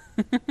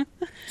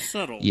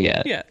 Subtle.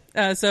 Yeah.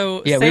 Yeah.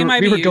 So yeah, same we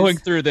IBUs. were going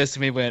through this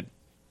and we went,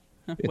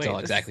 It's all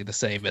exactly the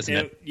same, isn't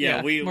it?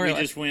 Yeah, we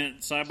just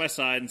went side by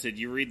side and said,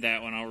 you read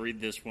that one, I'll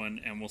read this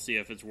one, and we'll see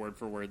if it's word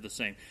for word the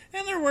same.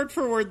 And they're word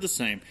for word the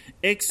same,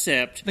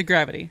 except the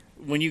gravity.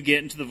 When you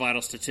get into the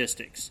vital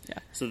statistics. Yeah.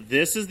 So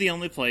this is the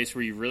only place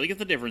where you really get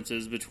the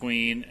differences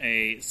between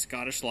a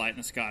Scottish Light and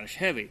a Scottish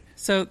Heavy.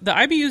 So the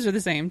IBUs are the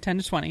same, 10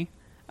 to 20.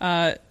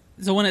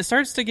 So when it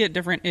starts to get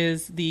different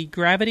is the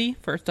gravity,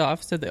 first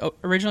off. So the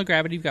original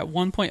gravity, you've got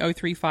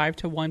 1.035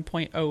 to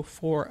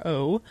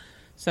 1.040.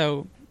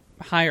 So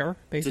higher,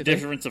 basically. It's a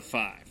difference of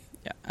 5.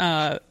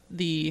 Yeah.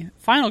 The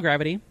final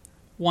gravity,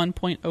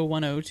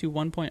 1.010 to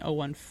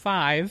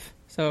 1.015.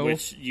 So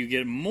which you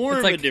get more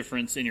of a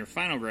difference in your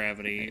final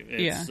gravity.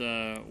 It's,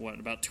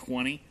 about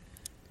 20?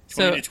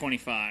 20 to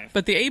 25.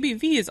 But the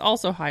ABV is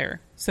also higher.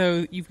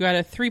 So you've got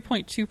a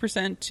 3.2%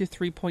 to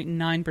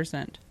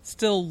 3.9%.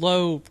 Still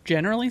low,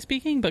 generally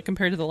speaking, but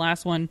compared to the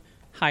last one,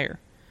 higher.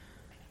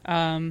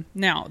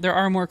 Now, there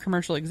are more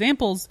commercial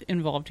examples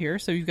involved here.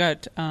 So you've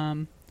got,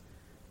 I've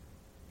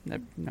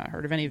not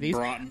heard of any of these.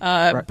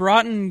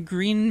 Broughton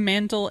Green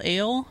Mantle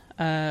Ale,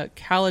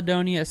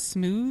 Caledonia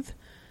Smooth,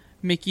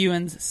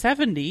 McEwen's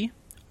 70,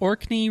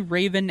 Orkney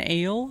Raven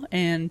Ale,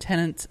 and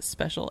Tennant's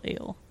Special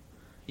Ale.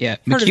 Yeah,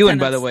 McEwen,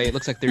 by the way, it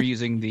looks like they're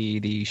using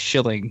the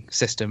shilling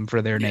system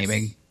for their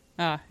naming.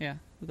 Ah, yeah.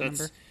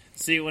 Number.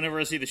 See, whenever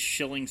I see the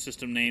shilling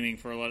system naming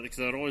for a lot of... Because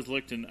I'd always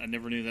looked and I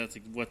never knew that's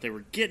what they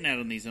were getting at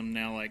on these. I'm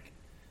now like...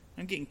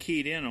 I'm getting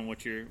keyed in on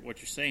what you're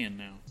saying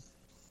now.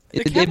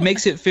 It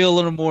makes it feel a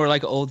little more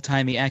like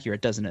old-timey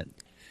accurate, doesn't it?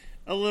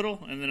 A little,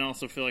 and then I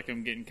also feel like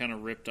I'm getting kind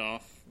of ripped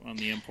off on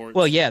the imports.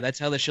 Well, yeah, that's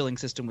how the shilling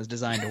system was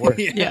designed to work.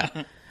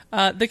 Yeah.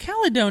 The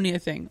Caledonia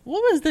thing.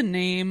 What was the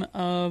name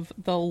of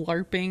the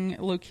LARPing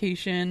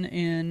location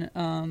in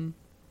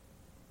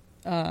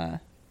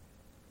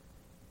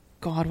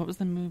God, what was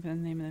the name of the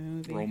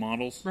movie? Role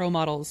Models? Role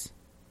Models.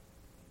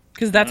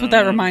 Because that's what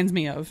that reminds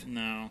me of.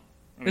 No.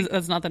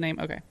 That's not the name?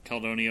 Okay.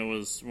 Caledonia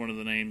was one of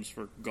the names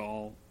for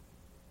Gaul.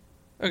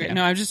 Okay,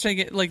 no, I was just trying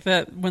to get, like,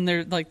 that, when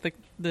they're, like,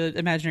 the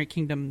Imaginary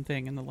Kingdom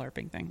thing and the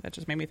LARPing thing. That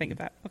just made me think of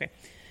that. Okay.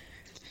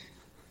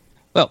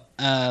 Well,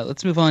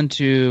 let's move on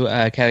to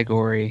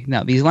category.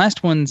 Now, these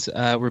last ones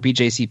were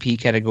BJCP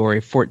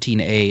category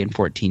 14A and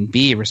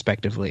 14B,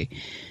 respectively.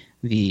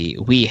 The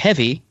Wee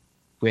Heavy,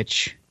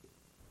 which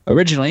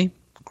originally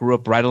grew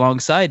up right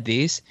alongside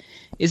these,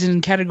 is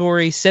in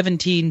category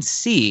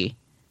 17C.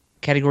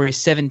 Category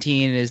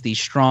 17 is the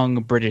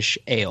Strong British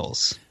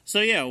Ales.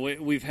 So, yeah,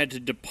 we've had to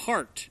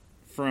depart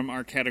from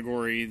our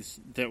categories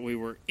that we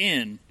were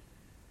in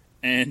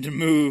and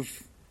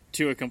move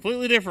to a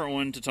completely different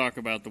one to talk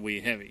about the Wee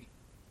Heavy.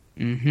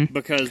 Mm-hmm.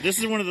 Because this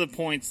is one of the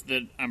points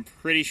that I'm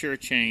pretty sure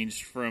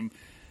changed from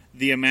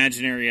the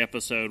imaginary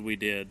episode we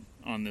did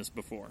on this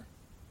before.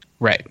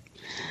 Right.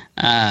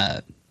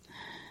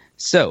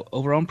 So,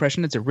 overall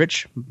impression, it's a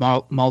rich,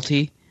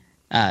 malty,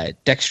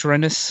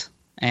 dextrinous,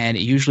 and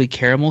usually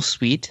caramel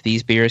sweet.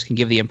 These beers can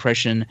give the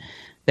impression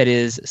that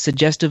is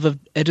suggestive of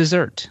a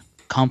dessert.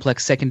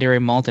 Complex secondary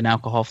malt and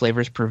alcohol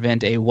flavors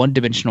prevent a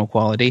one-dimensional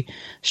quality.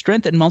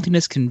 Strength and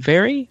maltiness can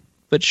vary,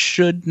 but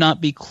should not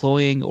be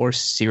cloying or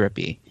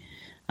syrupy.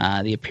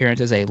 The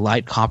appearance is a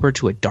light copper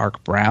to a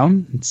dark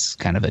brown. It's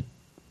kind of a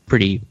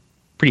pretty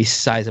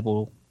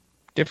sizable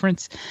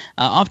difference.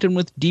 Often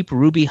with deep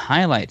ruby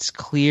highlights,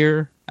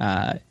 clear.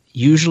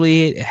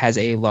 Usually it has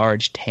a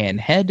large tan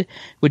head,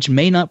 which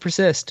may not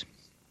persist.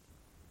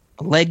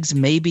 Legs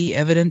may be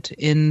evident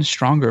in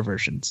stronger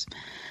versions.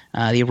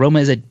 The aroma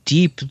is a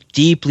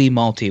deeply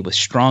malty with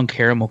strong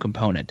caramel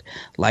component.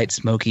 Light,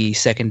 smoky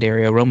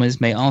secondary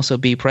aromas may also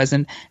be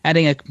present,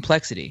 adding a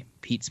complexity.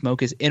 Peat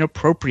smoke is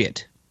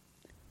inappropriate.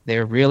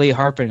 They're really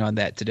harping on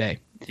that today.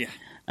 Yeah.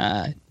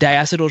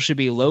 Diacetyl should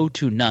be low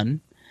to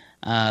none.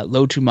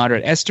 Low to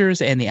moderate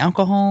esters, and the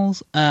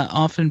alcohols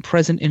often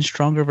present in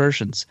stronger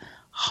versions.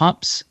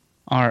 Hops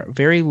are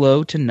very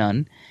low to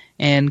none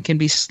and can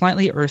be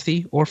slightly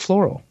earthy or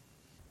floral.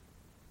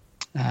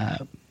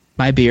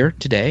 My beer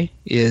today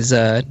is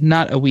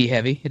not a Wee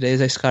Heavy. It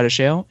is a Scottish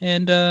Ale,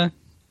 and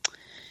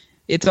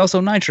it's also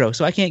nitro,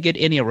 so I can't get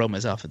any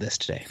aromas off of this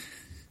today.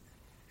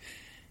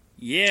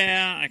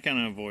 Yeah, I kind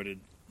of avoided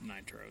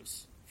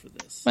nitros for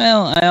this.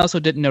 Well, I also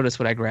didn't notice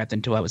what I grabbed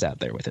until I was out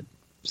there with it.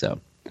 So,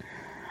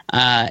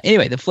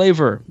 anyway, the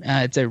flavor,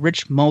 it's a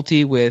rich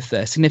malty with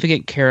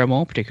significant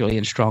caramel, particularly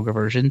in stronger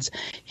versions.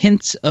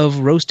 Hints of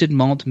roasted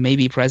malt may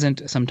be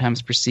present,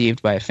 sometimes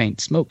perceived by a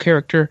faint smoke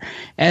character,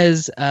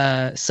 as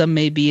some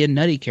may be a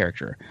nutty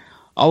character,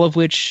 all of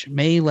which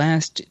may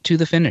last to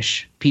the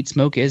finish. Peat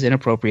smoke is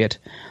inappropriate.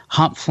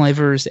 Hop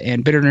flavors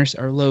and bitterness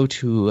are low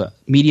to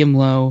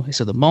medium-low,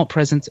 so the malt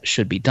presence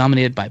should be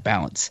dominated by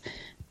balance.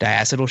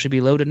 Diacetyl should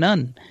be low to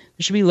none.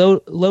 There should be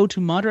low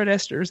to moderate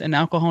esters, and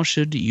alcohol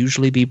should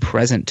usually be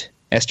present.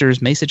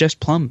 Esters may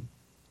suggest plum,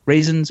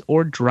 raisins,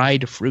 or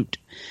dried fruit.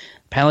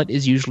 Palate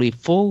is usually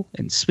full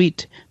and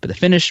sweet, but the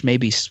finish may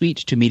be sweet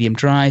to medium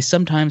dry,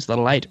 sometimes the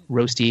light,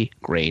 roasty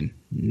grain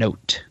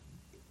note.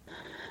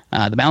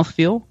 The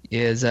mouthfeel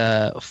is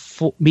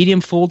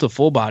medium full to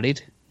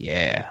full-bodied.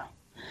 Yeah.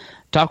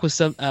 Talk with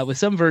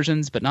some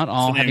versions, but not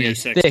all, having a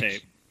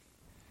thick.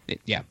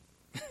 Yeah.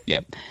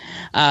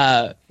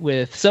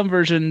 With some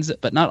versions,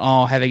 but not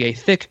all, having a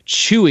thick,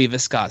 chewy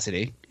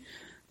viscosity.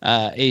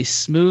 A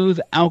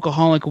smooth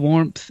alcoholic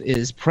warmth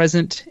is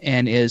present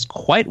and is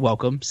quite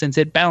welcome since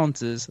it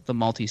balances the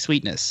malty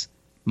sweetness.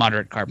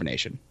 Moderate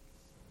carbonation.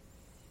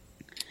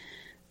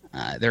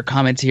 Their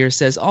comments here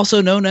says,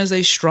 also known as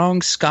a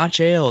strong Scotch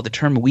ale, the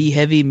term wee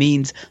heavy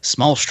means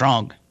small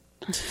strong.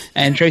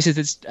 And traces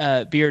its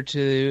beer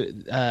to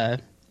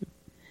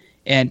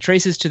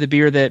the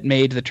beer that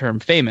made the term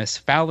famous,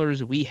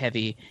 Fowler's Wee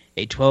Heavy,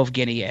 a 12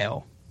 guinea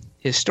ale.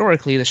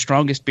 Historically, the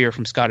strongest beer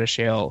from Scottish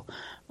ale,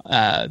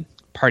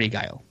 Party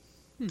Guile.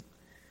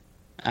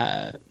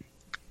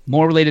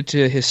 More related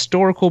to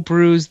historical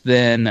brews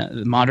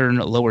than modern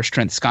lower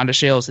strength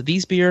Scottish ales,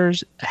 these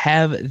beers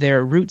have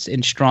their roots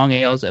in strong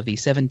ales of the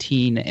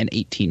 17 and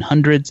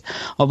 1800s,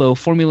 although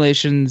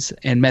formulations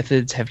and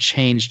methods have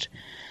changed.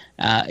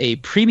 A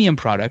premium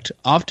product,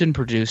 often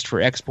produced for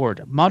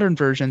export, modern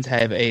versions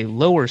have a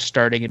lower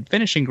starting and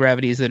finishing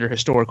gravities than their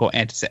historical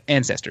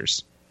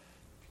ancestors.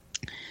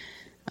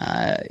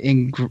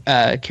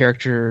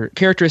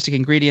 Characteristic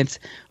ingredients: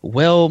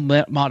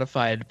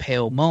 well-modified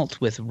pale malt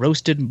with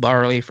roasted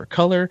barley for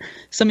color.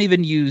 Some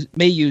even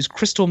may use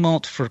crystal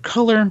malt for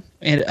color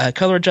and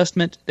color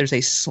adjustment. There's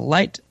a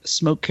slight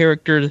smoke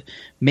character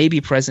may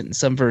be present in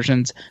some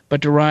versions,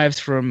 but derives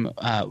from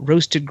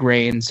roasted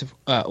grains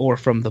or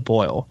from the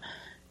boil.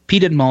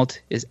 Peated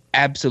malt is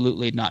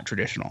absolutely not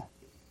traditional.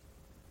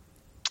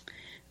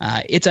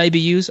 Its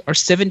IBUs are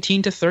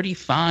 17 to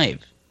 35,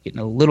 getting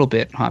a little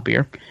bit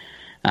hoppier.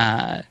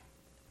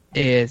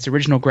 Its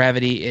original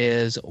gravity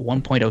is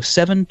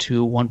 1.07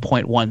 to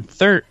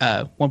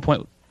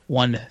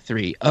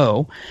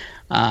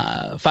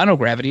 1.130. Final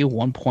gravity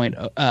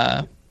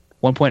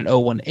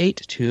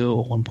 1.018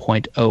 to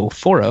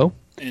 1.040.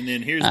 And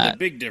then here's the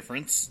big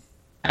difference.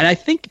 And I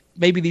think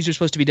maybe these are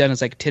supposed to be done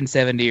as like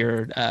 1070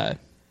 or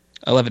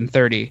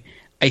 1130.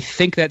 I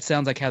think that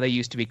sounds like how they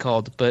used to be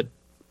called, but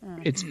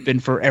it's been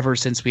forever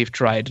since we've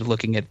tried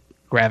looking at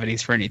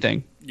gravities for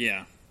anything.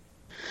 Yeah.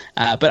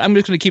 But I'm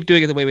just going to keep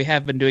doing it the way we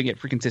have been doing it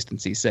for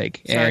consistency's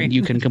sake. Sorry. And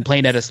you can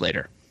complain at us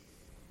later.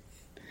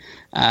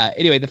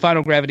 Anyway, the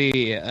final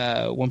gravity,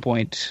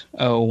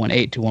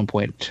 1.018 to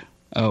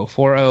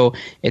 1.040.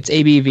 Its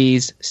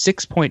ABVs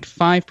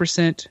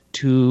 6.5%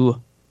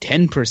 to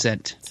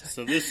 10%.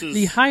 So this is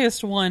the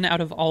highest one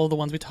out of all of the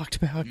ones we talked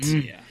about.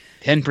 Yeah.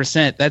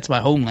 10%. That's my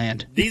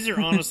homeland. These are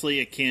honestly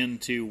akin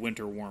to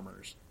winter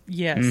warmers.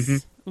 Yes.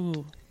 Mm-hmm.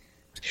 Ooh.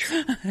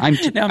 I'm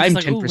Now I'm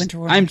just like,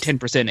 10%. I'm 10%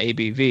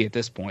 ABV at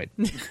this point.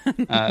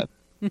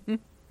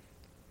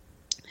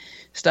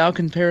 Style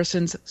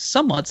comparisons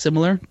somewhat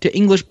similar to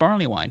English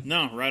barley wine.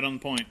 No, right on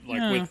point.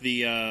 Like with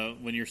the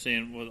when you're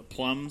saying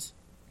plums.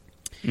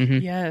 Mm-hmm.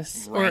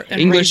 Yes. Right. Or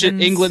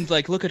England's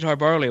like, look at our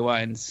barley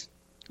wines,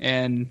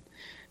 and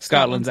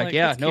Scotland's like,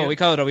 yeah, no, we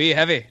call it a wee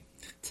heavy.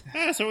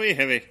 Ah, so wee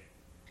heavy.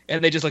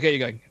 And they just look at you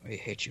going, we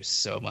hate you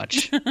so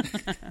much.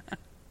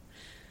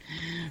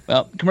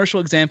 Well,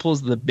 commercial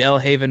examples: the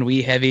Belhaven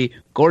Wee Heavy,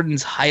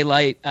 Gordon's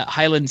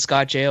Highland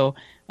Scotch Ale,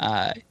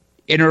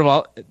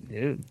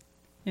 Inveralmond,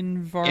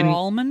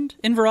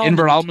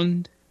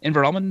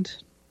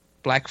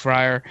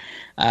 Blackfriar,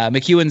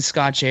 McEwen's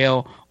Scotch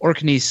Ale,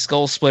 Orkney's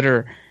Skull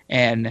Splitter,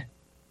 and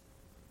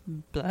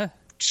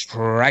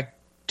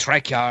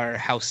Trickyar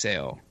House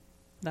Ale.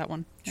 That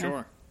one. Yeah.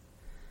 Sure.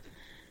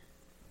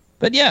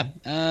 But yeah,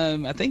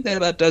 I think that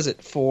about does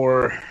it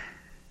for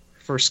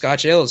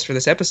Scotch ales for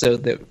this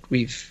episode that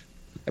we've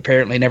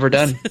apparently never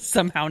done.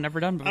 Somehow never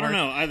done before. I don't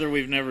know. Either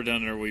we've never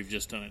done it or we've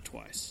just done it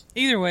twice.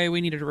 Either way,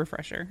 we needed a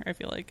refresher, I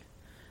feel like.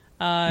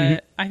 I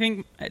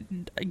think,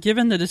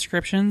 given the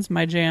descriptions,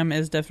 my jam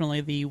is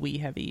definitely the wee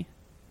heavy.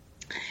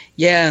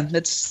 Yeah,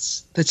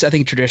 that's I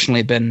think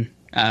traditionally been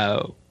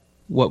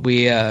what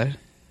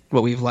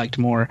we've liked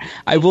more.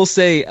 I will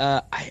say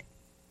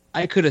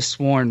I could have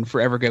sworn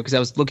forever ago, because I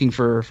was looking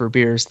for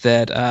beers,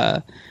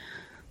 that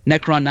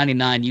Necron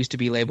 99 used to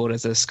be labeled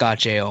as a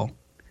Scotch ale,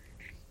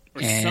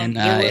 and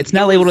it's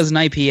now labeled as an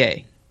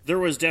IPA. There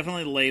was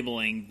definitely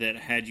labeling that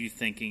had you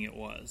thinking it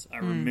was. I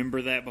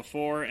remember that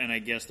before, and I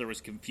guess there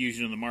was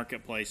confusion in the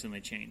marketplace, and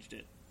they changed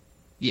it.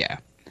 Yeah,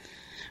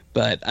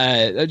 but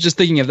just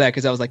thinking of that,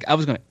 because I was like,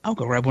 I'll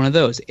go grab one of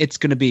those. It's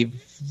going to be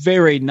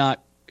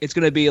it's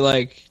going to be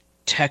like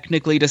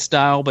technically to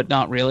style, but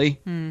not really.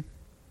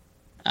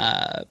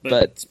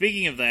 But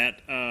speaking of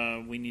that,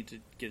 we need to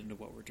get into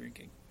what we're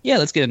drinking. Yeah,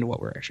 let's get into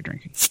what we're actually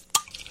drinking.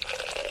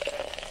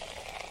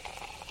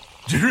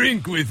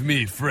 Drink with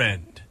me,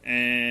 friend.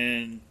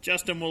 And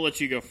Justin, we'll let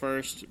you go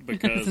first,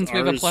 because Since we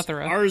have a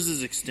plethora. Ours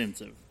is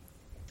extensive.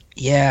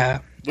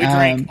 Yeah. We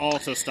drink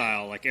Alta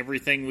style. Like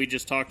everything we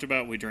just talked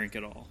about, we drink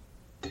it all.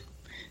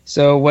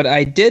 So what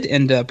I did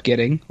end up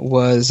getting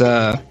was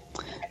from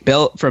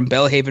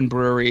Belhaven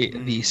Brewery,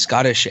 the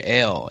Scottish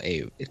Ale.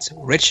 It's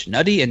rich,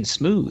 nutty, and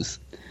smooth.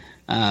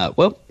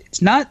 Well,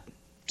 it's not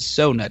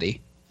so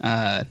nutty.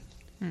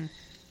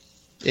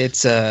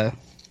 It's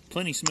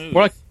plenty smooth.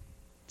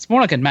 it's more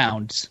like in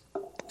mounds.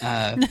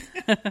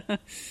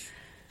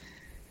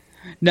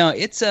 No,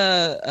 it's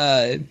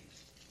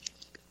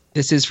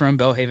this is from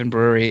Belhaven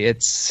Brewery.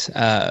 It's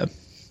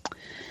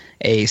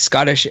a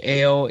Scottish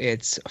ale.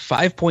 It's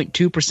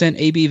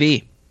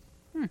 5.2%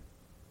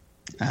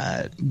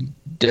 ABV.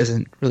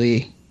 Doesn't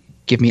really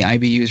give me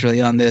IBUs really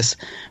on this,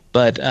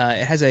 but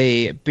it has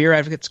a Beer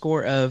Advocate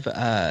score of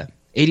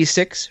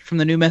 86 from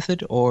the new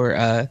method, or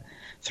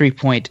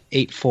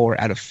 3.84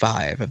 out of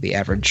 5 of the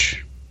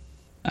average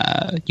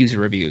user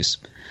reviews.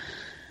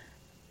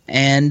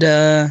 And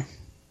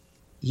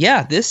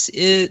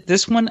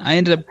this one I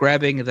ended up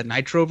grabbing the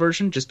nitro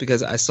version just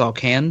because I saw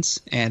cans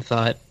and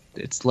thought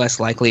it's less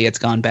likely it's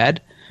gone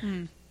bad.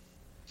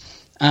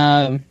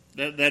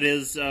 That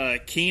is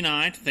keen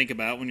eye to think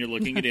about when you're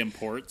looking at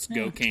imports.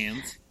 Go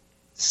cans.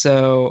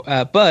 So,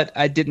 but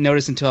I didn't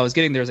notice until I was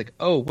getting there. I was like,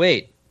 oh,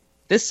 wait,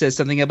 this says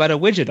something about a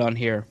widget on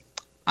here.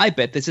 I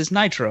bet this is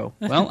nitro.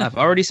 Well, I've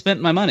already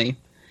spent my money.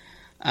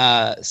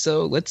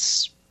 So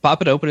let's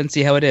pop it open and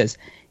see how it is.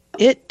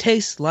 It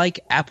tastes like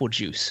apple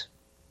juice.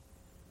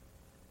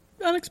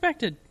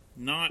 Unexpected.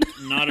 Not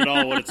at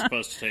all what it's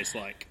supposed to taste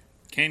like.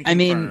 Can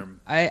confirm.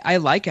 I mean, I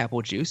like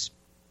apple juice,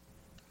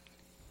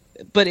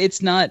 but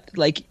it's not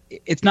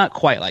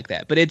quite like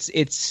that. But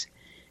it's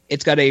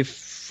got a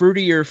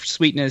fruitier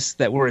sweetness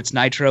that where it's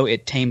nitro,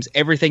 it tames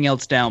everything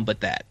else down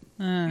but that.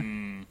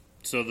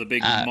 So the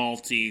big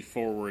malty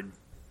forward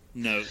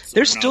notes.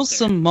 There's still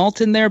some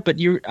malt in there, but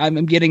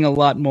I'm getting a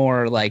lot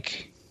more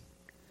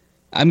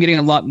I'm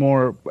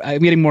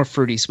getting more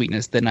fruity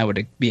sweetness than I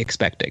would be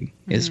expecting.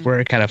 Is where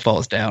it kind of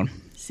falls down.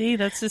 See,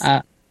 that's just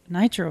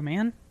nitro,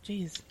 man.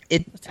 Jeez.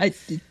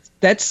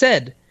 That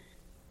said,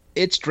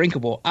 it's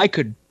drinkable. I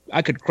could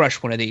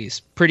crush one of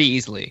these pretty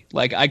easily.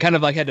 Like I kind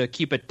of had to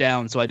keep it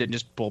down so I didn't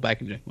just pull back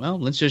and say, well,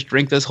 let's just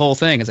drink this whole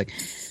thing. It's like,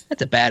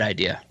 that's a bad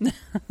idea.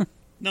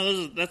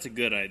 No, that's a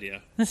good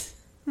idea.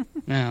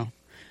 No.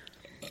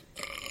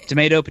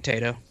 Tomato,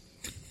 potato.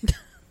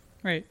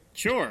 Right.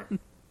 Sure.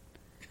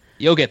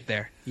 You'll get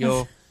there.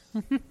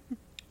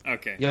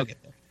 Okay. You'll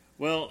get there.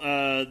 Well,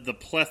 the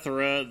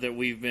plethora that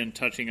we've been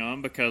touching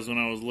on, because when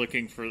I was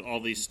looking for all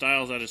these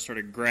styles, I just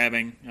started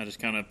grabbing. I just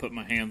kind of put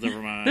my hands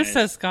over my eyes. This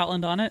says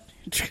Scotland on it.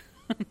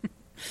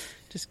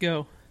 Just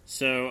go.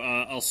 So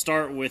I'll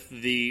start with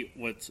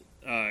what's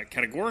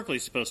categorically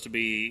supposed to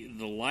be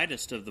the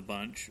lightest of the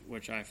bunch,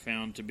 which I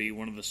found to be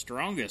one of the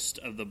strongest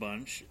of the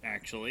bunch,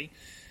 actually,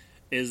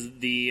 is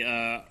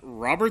the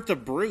Robert the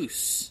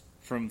Bruce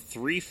from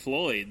Three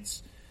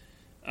Floyds.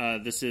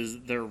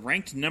 They're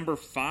ranked number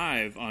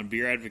 5 on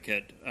Beer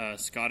Advocate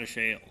Scottish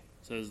Ale.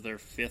 So it's their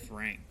 5th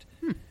ranked.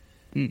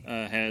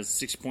 Has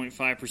 6.5%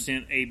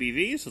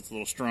 ABV, so it's a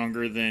little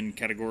stronger than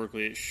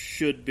categorically it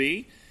should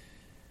be.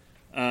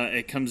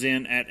 It comes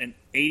in at an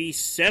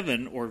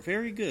 87 or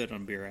very good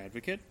on Beer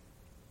Advocate.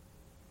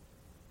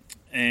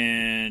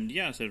 And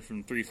yeah, so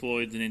from Three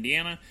Floyds in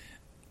Indiana.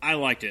 I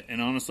liked it,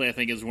 and honestly, I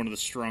think it was one of the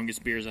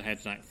strongest beers I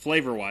had tonight.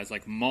 Flavor-wise,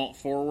 like malt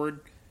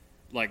forward,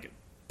 like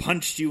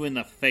punched you in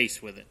the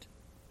face with it.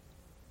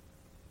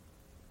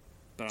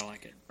 But I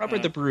like it.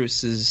 Robert the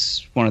Bruce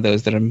is one of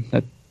those that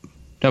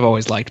I've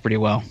always liked pretty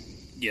well.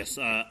 Yes,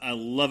 I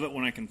love it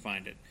when I can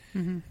find it.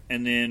 Mm-hmm.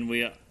 And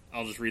then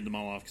I'll just read them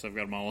all off because I've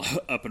got them all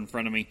up in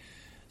front of me.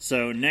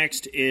 So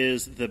next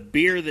is the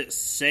beer that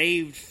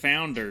saved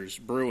Founders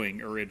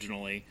Brewing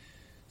originally.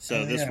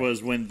 So this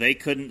was when they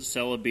couldn't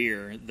sell a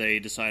beer. They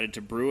decided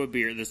to brew a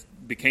beer. This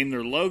became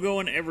their logo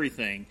and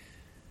everything.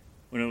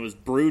 When it was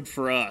Brewed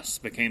for Us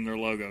became their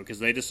logo because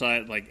they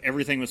decided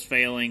everything was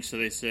failing. So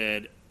they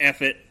said,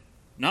 F it,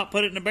 not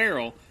put it in a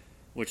barrel.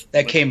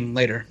 That came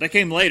later. That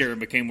came later and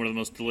became one of the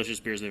most delicious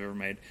beers they've ever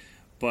made.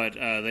 But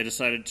they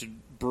decided to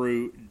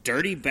brew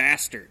Dirty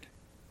Bastard,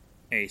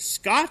 a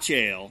Scotch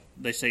ale.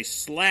 They say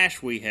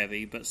 / wee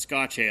heavy, but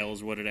Scotch ale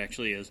is what it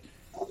actually is.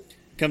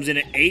 Comes in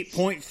at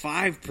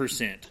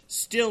 8.5%.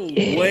 Still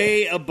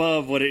way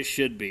above what it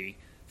should be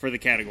for the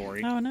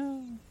category. Oh,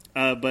 no.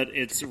 But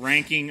its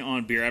ranking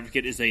on Beer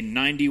Advocate is a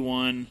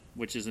 91,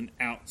 which is an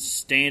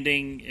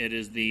outstanding. It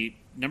is the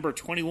number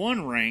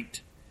 21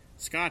 ranked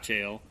Scotch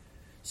ale.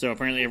 So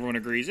apparently everyone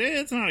agrees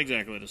it's not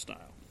exactly the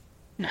style.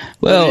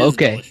 Well,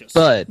 okay, delicious.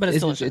 but it's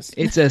delicious.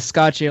 It's a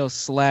Scotch ale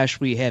 /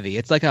 wee heavy.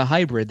 It's like a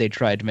hybrid they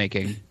tried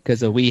making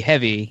because a wee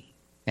heavy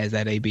has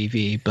that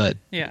ABV, but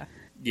yeah,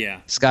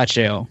 Scotch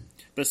ale.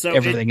 But so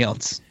everything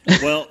else.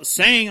 Well,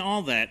 saying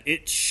all that,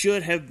 it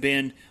should have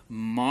been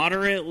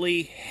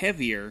moderately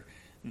heavier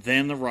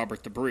than the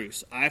Robert the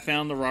Bruce. I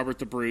found the Robert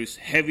the Bruce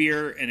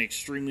heavier and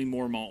extremely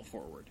more malt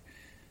forward.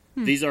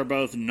 These are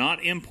both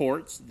not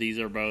imports. These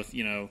are both,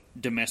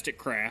 domestic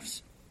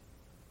crafts.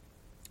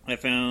 I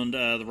found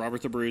the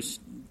Robert the Bruce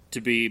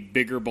to be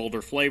bigger,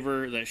 bolder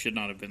flavor. That should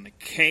not have been the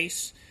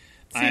case.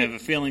 I have a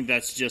feeling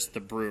that's just the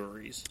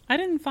breweries. I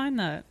didn't find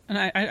that. And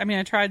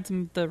I tried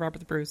the Robert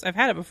the Bruce. I've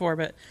had it before,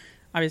 but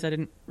obviously I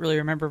didn't really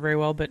remember very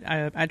well. But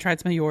I tried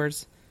some of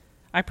yours.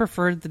 I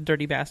preferred the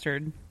Dirty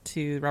Bastard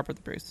to Robert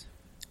the Bruce.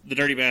 The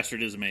Dirty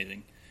Bastard is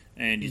amazing.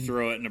 And you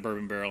throw it in a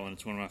bourbon barrel, and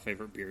it's one of my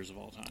favorite beers of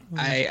all time.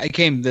 I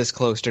came this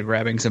close to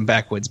grabbing some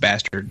Backwoods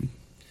Bastard.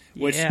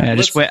 Which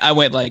I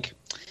went like,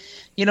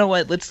 you know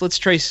what? Let's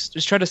try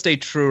to stay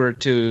truer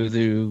to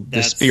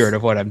the spirit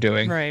of what I'm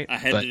doing. Right. I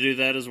had to do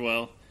that as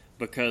well,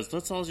 because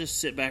let's all just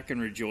sit back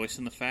and rejoice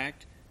in the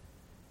fact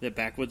that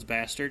Backwoods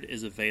Bastard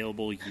is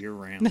available year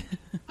round.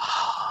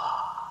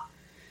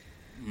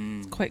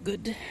 It's quite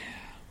good.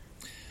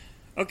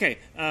 Okay,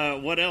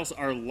 what else?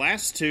 Our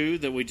last two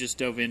that we just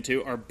dove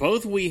into are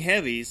both wee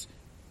heavies.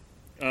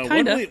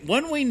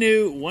 One we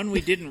knew, one we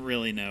didn't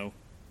really know,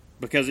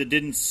 because it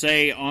didn't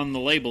say on the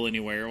label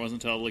anywhere. It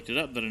wasn't until I looked it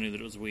up that I knew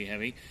that it was wee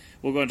heavy.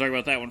 We'll go and talk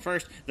about that one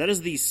first. That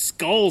is the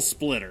Skull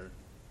Splitter.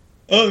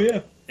 Oh,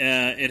 yeah.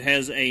 It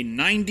has a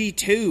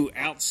 92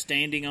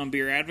 outstanding on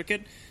Beer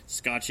Advocate,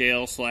 Scotch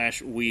Ale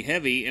 / wee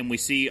heavy, and we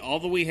see all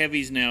the wee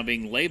heavies now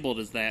being labeled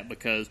as that,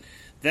 because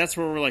that's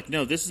where we're like,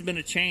 no, this has been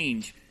a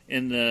change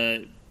in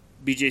the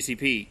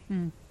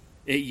BJCP.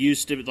 It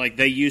used to, like,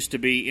 they used to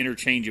be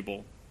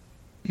interchangeable.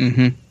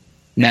 Mm-hmm.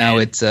 Now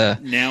and it's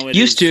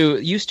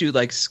used to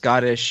like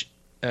Scotch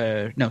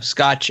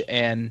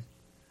and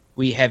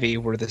wee heavy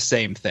were the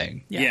same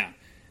thing. Yeah.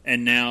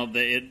 And now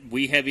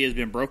wee heavy has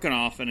been broken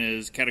off and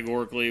is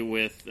categorically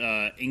with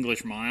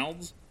English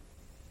milds.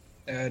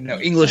 No,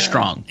 English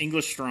strong.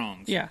 English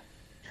strongs. Yeah.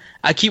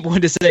 I keep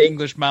wanting to say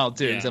English mild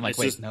too. Yeah, I'm like,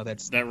 wait, no,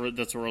 that's the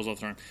rolls off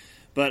the tongue.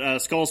 But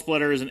Skull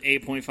Splitter is an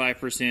 8.5%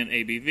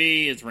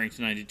 ABV. It's ranked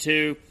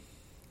 92.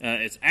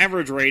 Its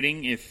average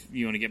rating, if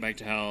you want to get back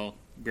to how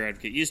Beer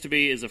Advocate used to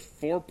be, is a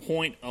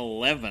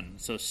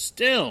 4.11. So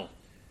still,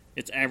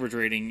 its average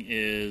rating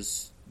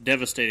is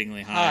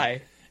devastatingly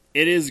high.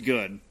 It is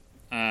good.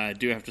 I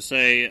do have to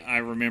say, I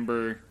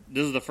remember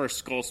this is the first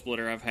Skull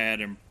Splitter I've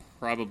had in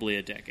probably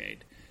a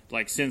decade.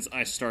 Like, since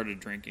I started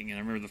drinking. And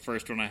I remember the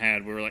first one I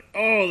had, we were like,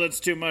 oh,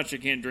 that's too much, I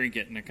can't drink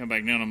it. And I come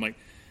back now and I'm like,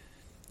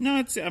 no,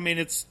 it's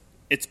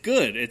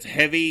good. It's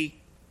heavy.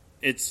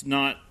 It's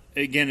not,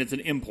 again, it's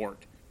an import.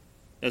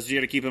 That's what you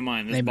got to keep in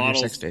mind.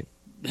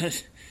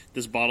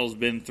 This bottle's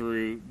been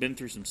through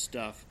some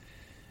stuff.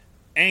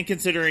 And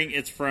considering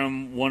it's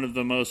from one of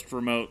the most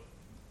remote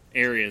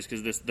areas,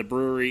 because the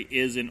brewery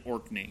is in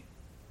Orkney,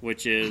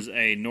 which is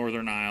a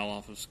northern isle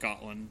off of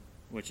Scotland,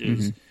 which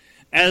is,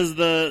 as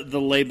the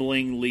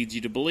labeling leads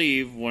you to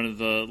believe, one of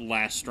the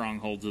last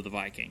strongholds of the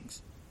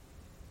Vikings.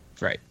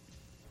 Right.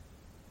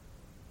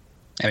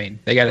 I mean,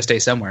 they got to stay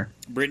somewhere.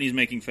 Brittany's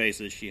making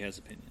faces. She has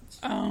opinions.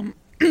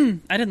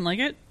 I didn't like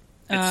it.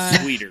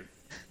 It's sweeter.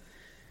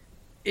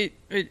 It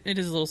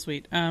is a little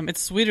sweet.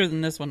 It's sweeter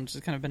than this one, which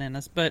is kind of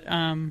bananas. But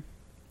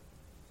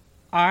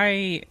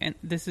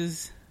this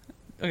is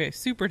okay.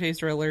 Super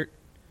taster alert.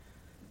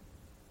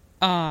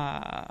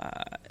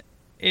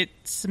 It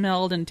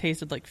smelled and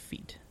tasted like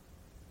feet.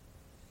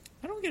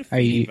 I don't get a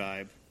feet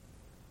vibe.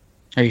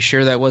 Are you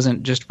sure that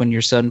wasn't just when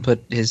your son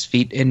put his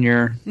feet in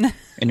your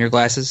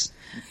glasses?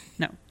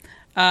 No.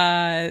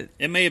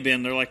 It may have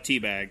been. They're like tea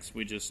bags.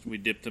 We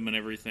dipped them in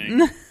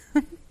everything.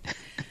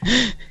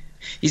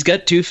 He's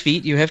got 2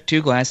 feet. You have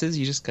 2 glasses.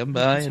 You just come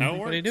by. And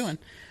what are you doing?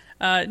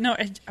 No,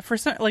 for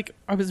some, like,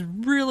 I was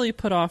really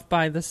put off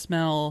by the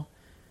smell.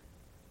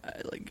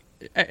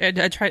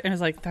 I tried. I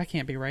was like, that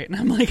can't be right. And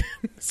I'm like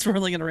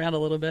swirling it around a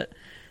little bit.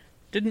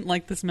 Didn't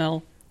like the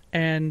smell,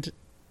 and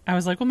I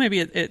was like, well, maybe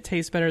it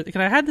tastes better.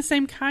 Because I had the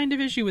same kind of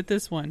issue with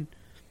this one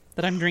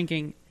that I'm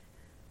drinking,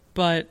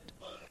 but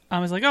I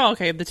was like, oh,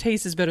 okay, the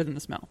taste is better than the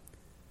smell.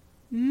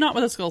 Not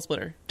with a Skull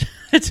Splitter.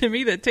 To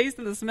me, the taste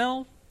and the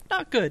smell,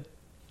 not good.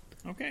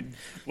 Okay.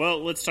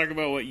 Well, let's talk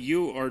about what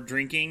you are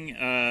drinking.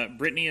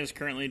 Brittany is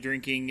currently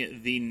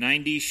drinking the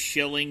 90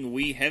 shilling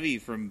wee heavy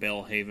from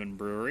Belhaven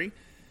Brewery.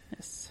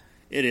 Yes.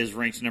 It is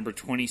ranked number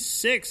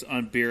 26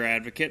 on Beer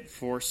Advocate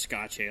for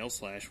Scotch Ale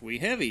 / wee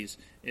heavies.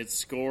 Its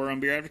score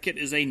on Beer Advocate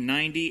is a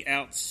 90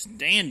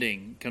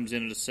 outstanding. Comes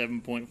in at a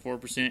 7.4%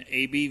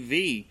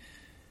 ABV.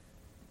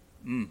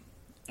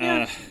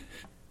 Yeah.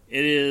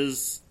 It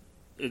is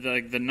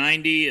the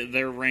 90.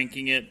 They're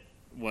ranking it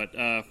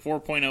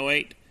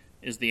 4.08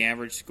 is the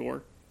average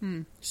score.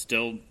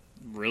 Still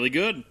really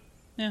good.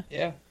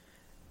 Yeah.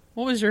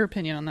 What was your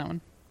opinion on that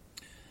one?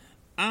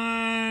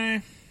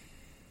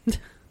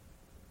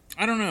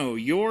 I don't know.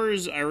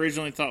 Yours, I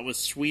originally thought was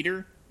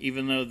sweeter,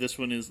 even though the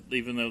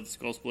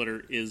Skull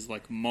Splitter is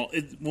like malt.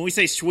 When we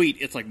say sweet,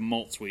 it's like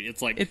malt sweet.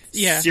 It's like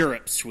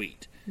syrup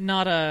sweet.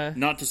 Not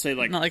to say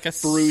not like a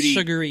fruity,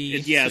 sugary.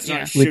 It's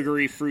not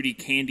sugary, fruity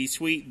candy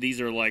sweet. These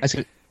are like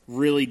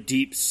really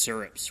deep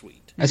syrup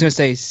sweet. I was going to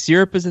say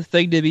syrup is a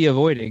thing to be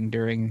avoiding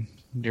during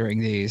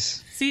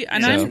these. See,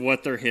 and that's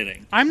what they're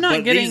hitting. I'm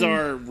not getting. These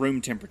are room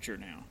temperature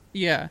now.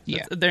 Yeah.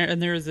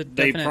 There is a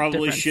definite They probably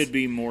difference. should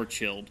be more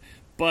chilled.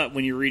 But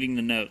when you're reading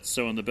the notes,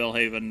 so in the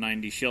Belhaven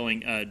 90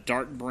 shilling,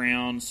 dark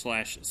brown /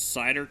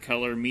 cider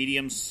color,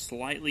 medium,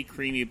 slightly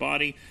creamy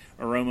body,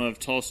 aroma of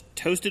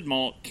toasted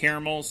malt,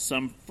 caramel,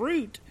 some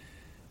fruit,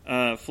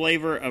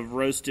 flavor of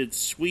roasted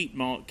sweet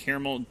malt,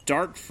 caramel,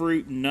 dark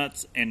fruit,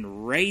 nuts,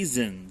 and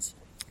raisins.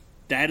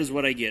 That is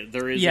what I get.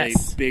 There is a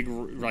big,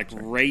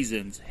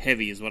 raisins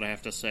heavy is what I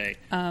have to say.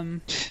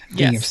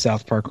 Thinking of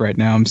South Park right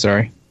now. I'm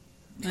sorry.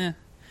 Yeah.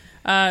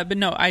 But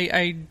no,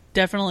 I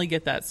definitely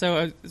get that. So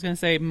I was going to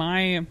say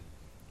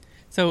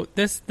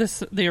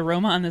the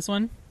aroma on this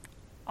one,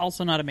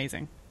 also not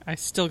amazing. I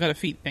still got a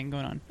feet thing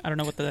going on. I don't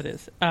know what that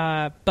is.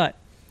 But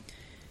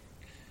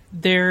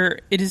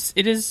it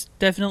is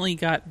definitely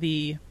got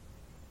the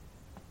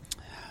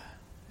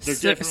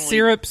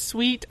syrup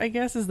sweet, I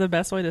guess is the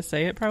best way to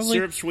say it, probably.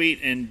 Syrup sweet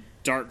and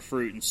dark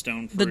fruit and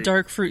stone fruit. The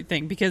dark fruit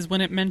thing, because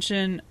when it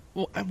mentioned,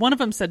 one of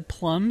them said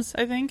plums,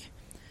 I think.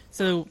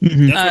 So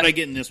that's what I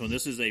get in this one.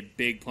 This is a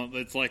big plum.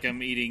 It's like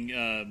I'm eating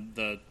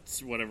the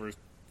whatever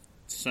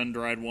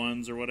sun-dried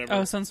ones or whatever.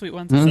 Oh, sun-sweet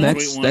ones.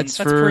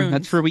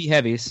 That's for wheat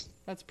heavies.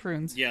 That's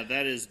prunes. Yeah,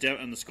 that is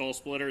and the skull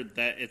splitter.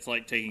 That it's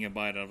like taking a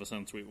bite out of a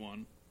sun-sweet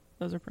one.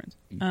 Those are prunes.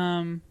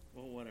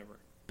 Well, whatever.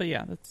 But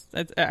yeah, that's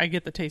I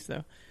get the taste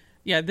though.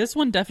 Yeah, this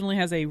one definitely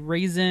has a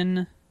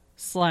raisin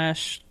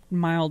 /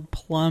 mild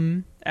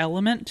plum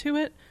element to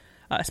it,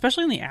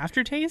 especially in the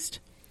aftertaste,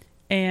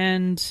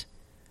 and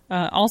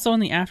also in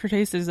the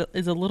aftertaste is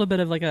a little bit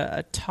of like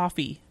a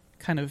toffee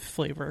kind of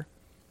flavor.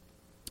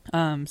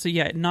 So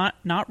yeah,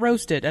 not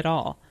roasted at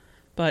all,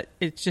 but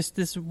it's just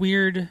this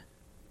weird,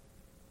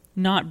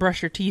 not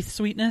brush your teeth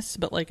sweetness,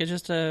 but like it's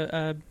just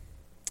a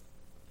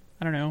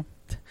I don't know,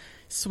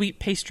 sweet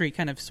pastry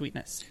kind of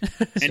sweetness.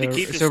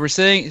 So we're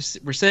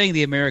saying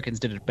the Americans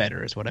did it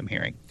better, is what I'm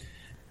hearing.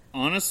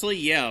 Honestly,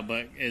 yeah,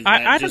 but is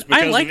that just I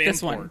because like of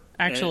this import? one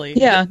actually.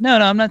 Yeah, no,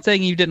 I'm not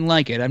saying you didn't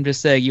like it. I'm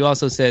just saying you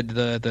also said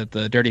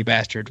the Dirty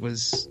Bastard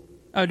was.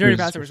 Oh, Dirty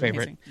Bastard was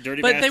amazing.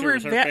 Dirty but Bastard they were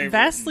was our favorite,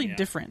 vastly yeah.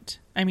 different.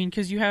 I mean,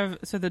 because you have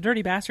the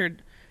Dirty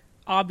Bastard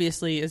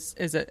obviously is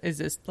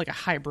like a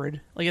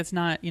hybrid. Like it's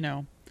not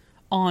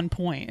on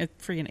point.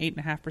 It's freaking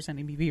 8.5%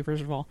 ABV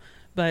first of all.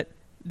 But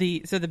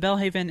the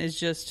Belhaven is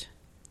just,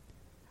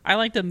 I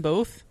like them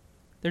both.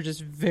 They're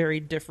just very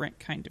different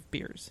kind of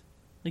beers.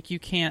 Like you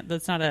can't.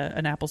 That's not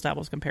an apples to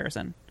apples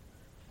comparison.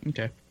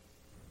 Okay.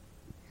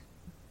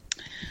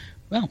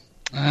 Well,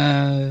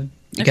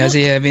 you guys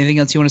have anything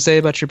else you want to say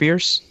about your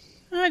beers?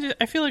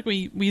 I feel like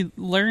we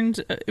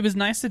learned. It was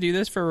nice to do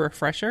this for a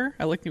refresher.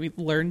 I like that we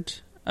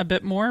learned a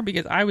bit more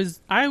because I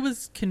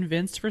was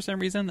convinced for some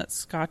reason that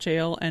Scotch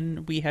Ale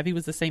and Wee Heavy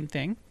was the same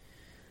thing.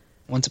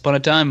 Once upon a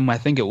time, I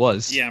think it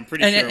was. Yeah, I'm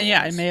pretty sure.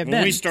 Yeah, it may have been.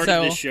 When we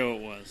started this show,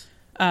 it was.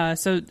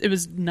 So it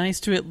was nice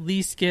to at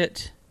least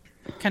get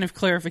kind of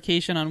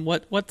clarification on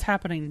what's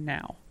happening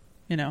now.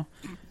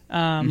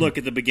 Look,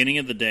 at the beginning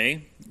of the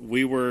day,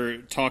 we were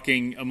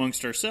talking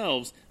amongst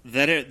ourselves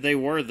that they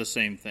were the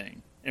same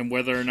thing. And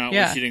whether or not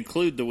we should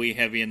include the Wee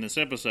Heavy in this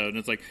episode. And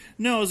it's like,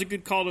 no, it was a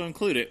good call to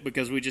include it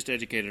because we just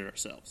educated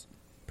ourselves.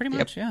 Pretty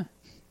much, yeah.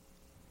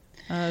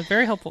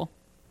 Very helpful.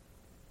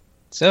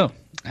 So,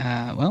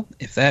 well,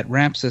 if that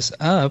wraps us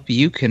up,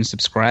 you can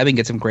subscribe and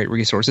get some great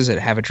resources at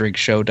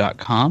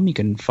haveadrinkshow.com. You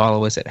can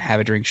follow us at Have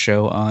a Drink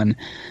Show on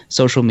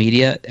social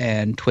media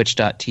and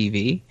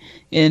twitch.tv.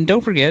 And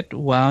don't forget,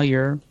 while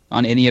you're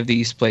on any of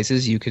these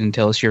places, you can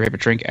tell us your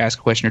favorite drink, ask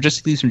a question, or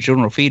just leave some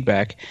general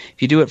feedback.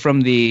 If you do it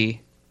from the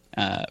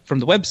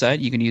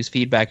website, you can use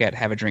feedback at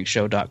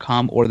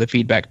haveadrinkshow.com or the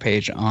feedback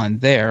page on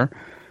there.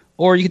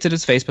 Or you can send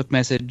us a Facebook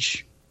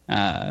message,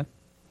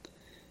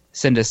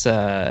 send us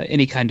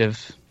any kind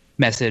of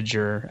message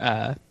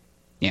or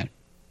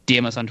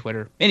DM us on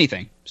Twitter.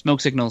 Anything.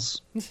 Smoke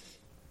signals.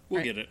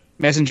 We'll get it.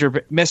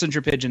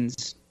 Messenger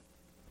pigeons.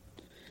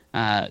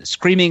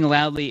 Screaming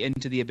loudly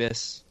into the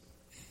abyss.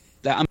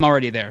 I'm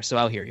already there, so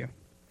I'll hear you.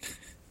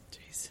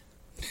 Jeez.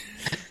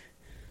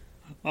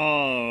 Oh,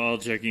 all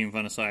joking and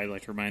fun aside, I'd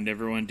like to remind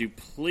everyone to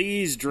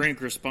please drink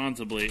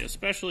responsibly,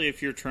 especially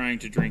if you're trying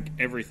to drink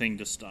everything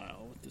to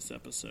style with this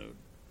episode.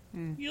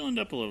 You'll end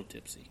up a little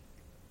tipsy.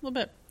 A little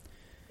bit.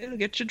 It'll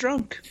get you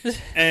drunk.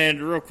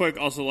 And real quick,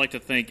 also like to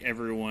thank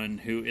everyone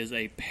who is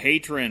a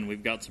patron.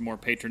 We've got some more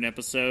patron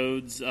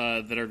episodes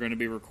that are going to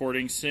be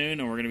recording soon,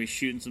 and we're going to be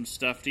shooting some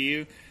stuff to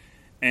you.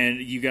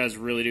 And you guys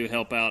really do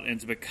help out. And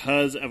it's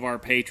because of our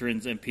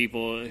patrons and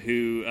people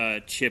who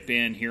chip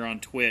in here on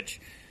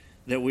Twitch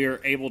that we are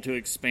able to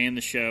expand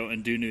the show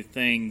and do new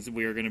things.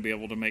 We are going to be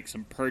able to make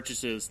some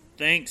purchases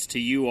thanks to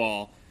you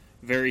all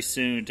very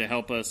soon to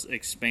help us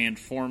expand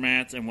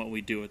formats and what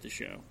we do at the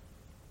show.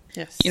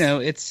 Yes.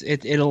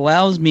 It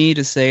allows me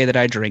to say that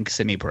I drink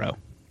semi-pro.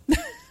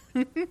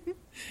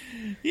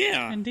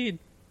 Yeah. Indeed.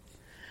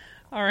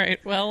 All right.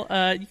 Well,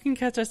 you can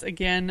catch us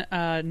again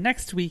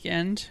next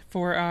weekend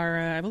for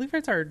our, I believe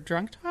it's our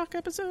Drunk Talk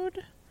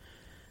episode.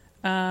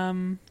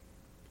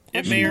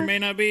 It may or may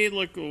not be.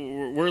 Look,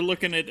 we're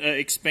looking at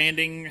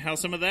expanding how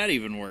some of that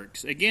even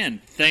works.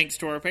 Again, thanks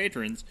to our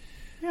patrons.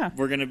 Yeah.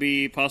 We're going to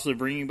be possibly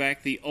bringing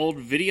back the old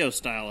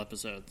video-style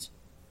episodes.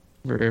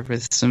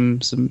 With some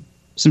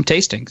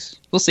tastings.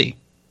 We'll see.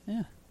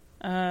 Yeah.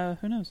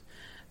 Who knows?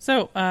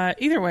 So,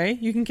 either way,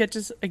 you can catch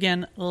us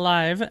again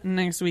live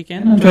next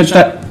weekend on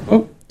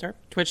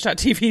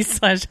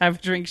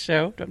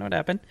twitch.tv/haveadrinkshow. Don't know what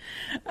happened.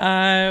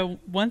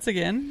 Once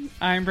again,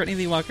 I'm Brittany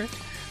Lee Walker.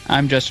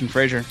 I'm Justin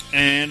Frazier.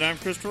 And I'm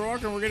Christopher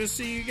Walker. We're going to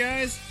see you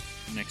guys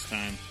next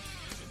time.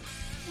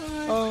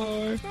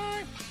 Bye.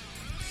 Bye.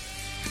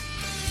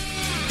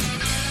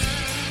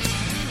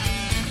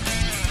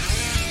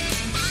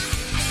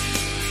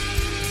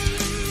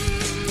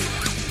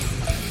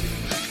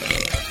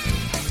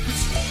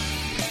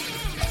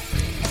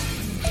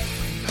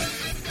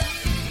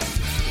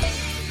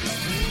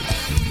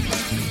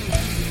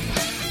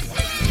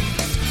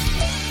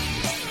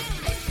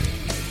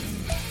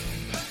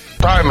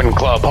 Diamond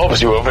Club hopes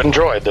you have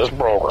enjoyed this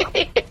program.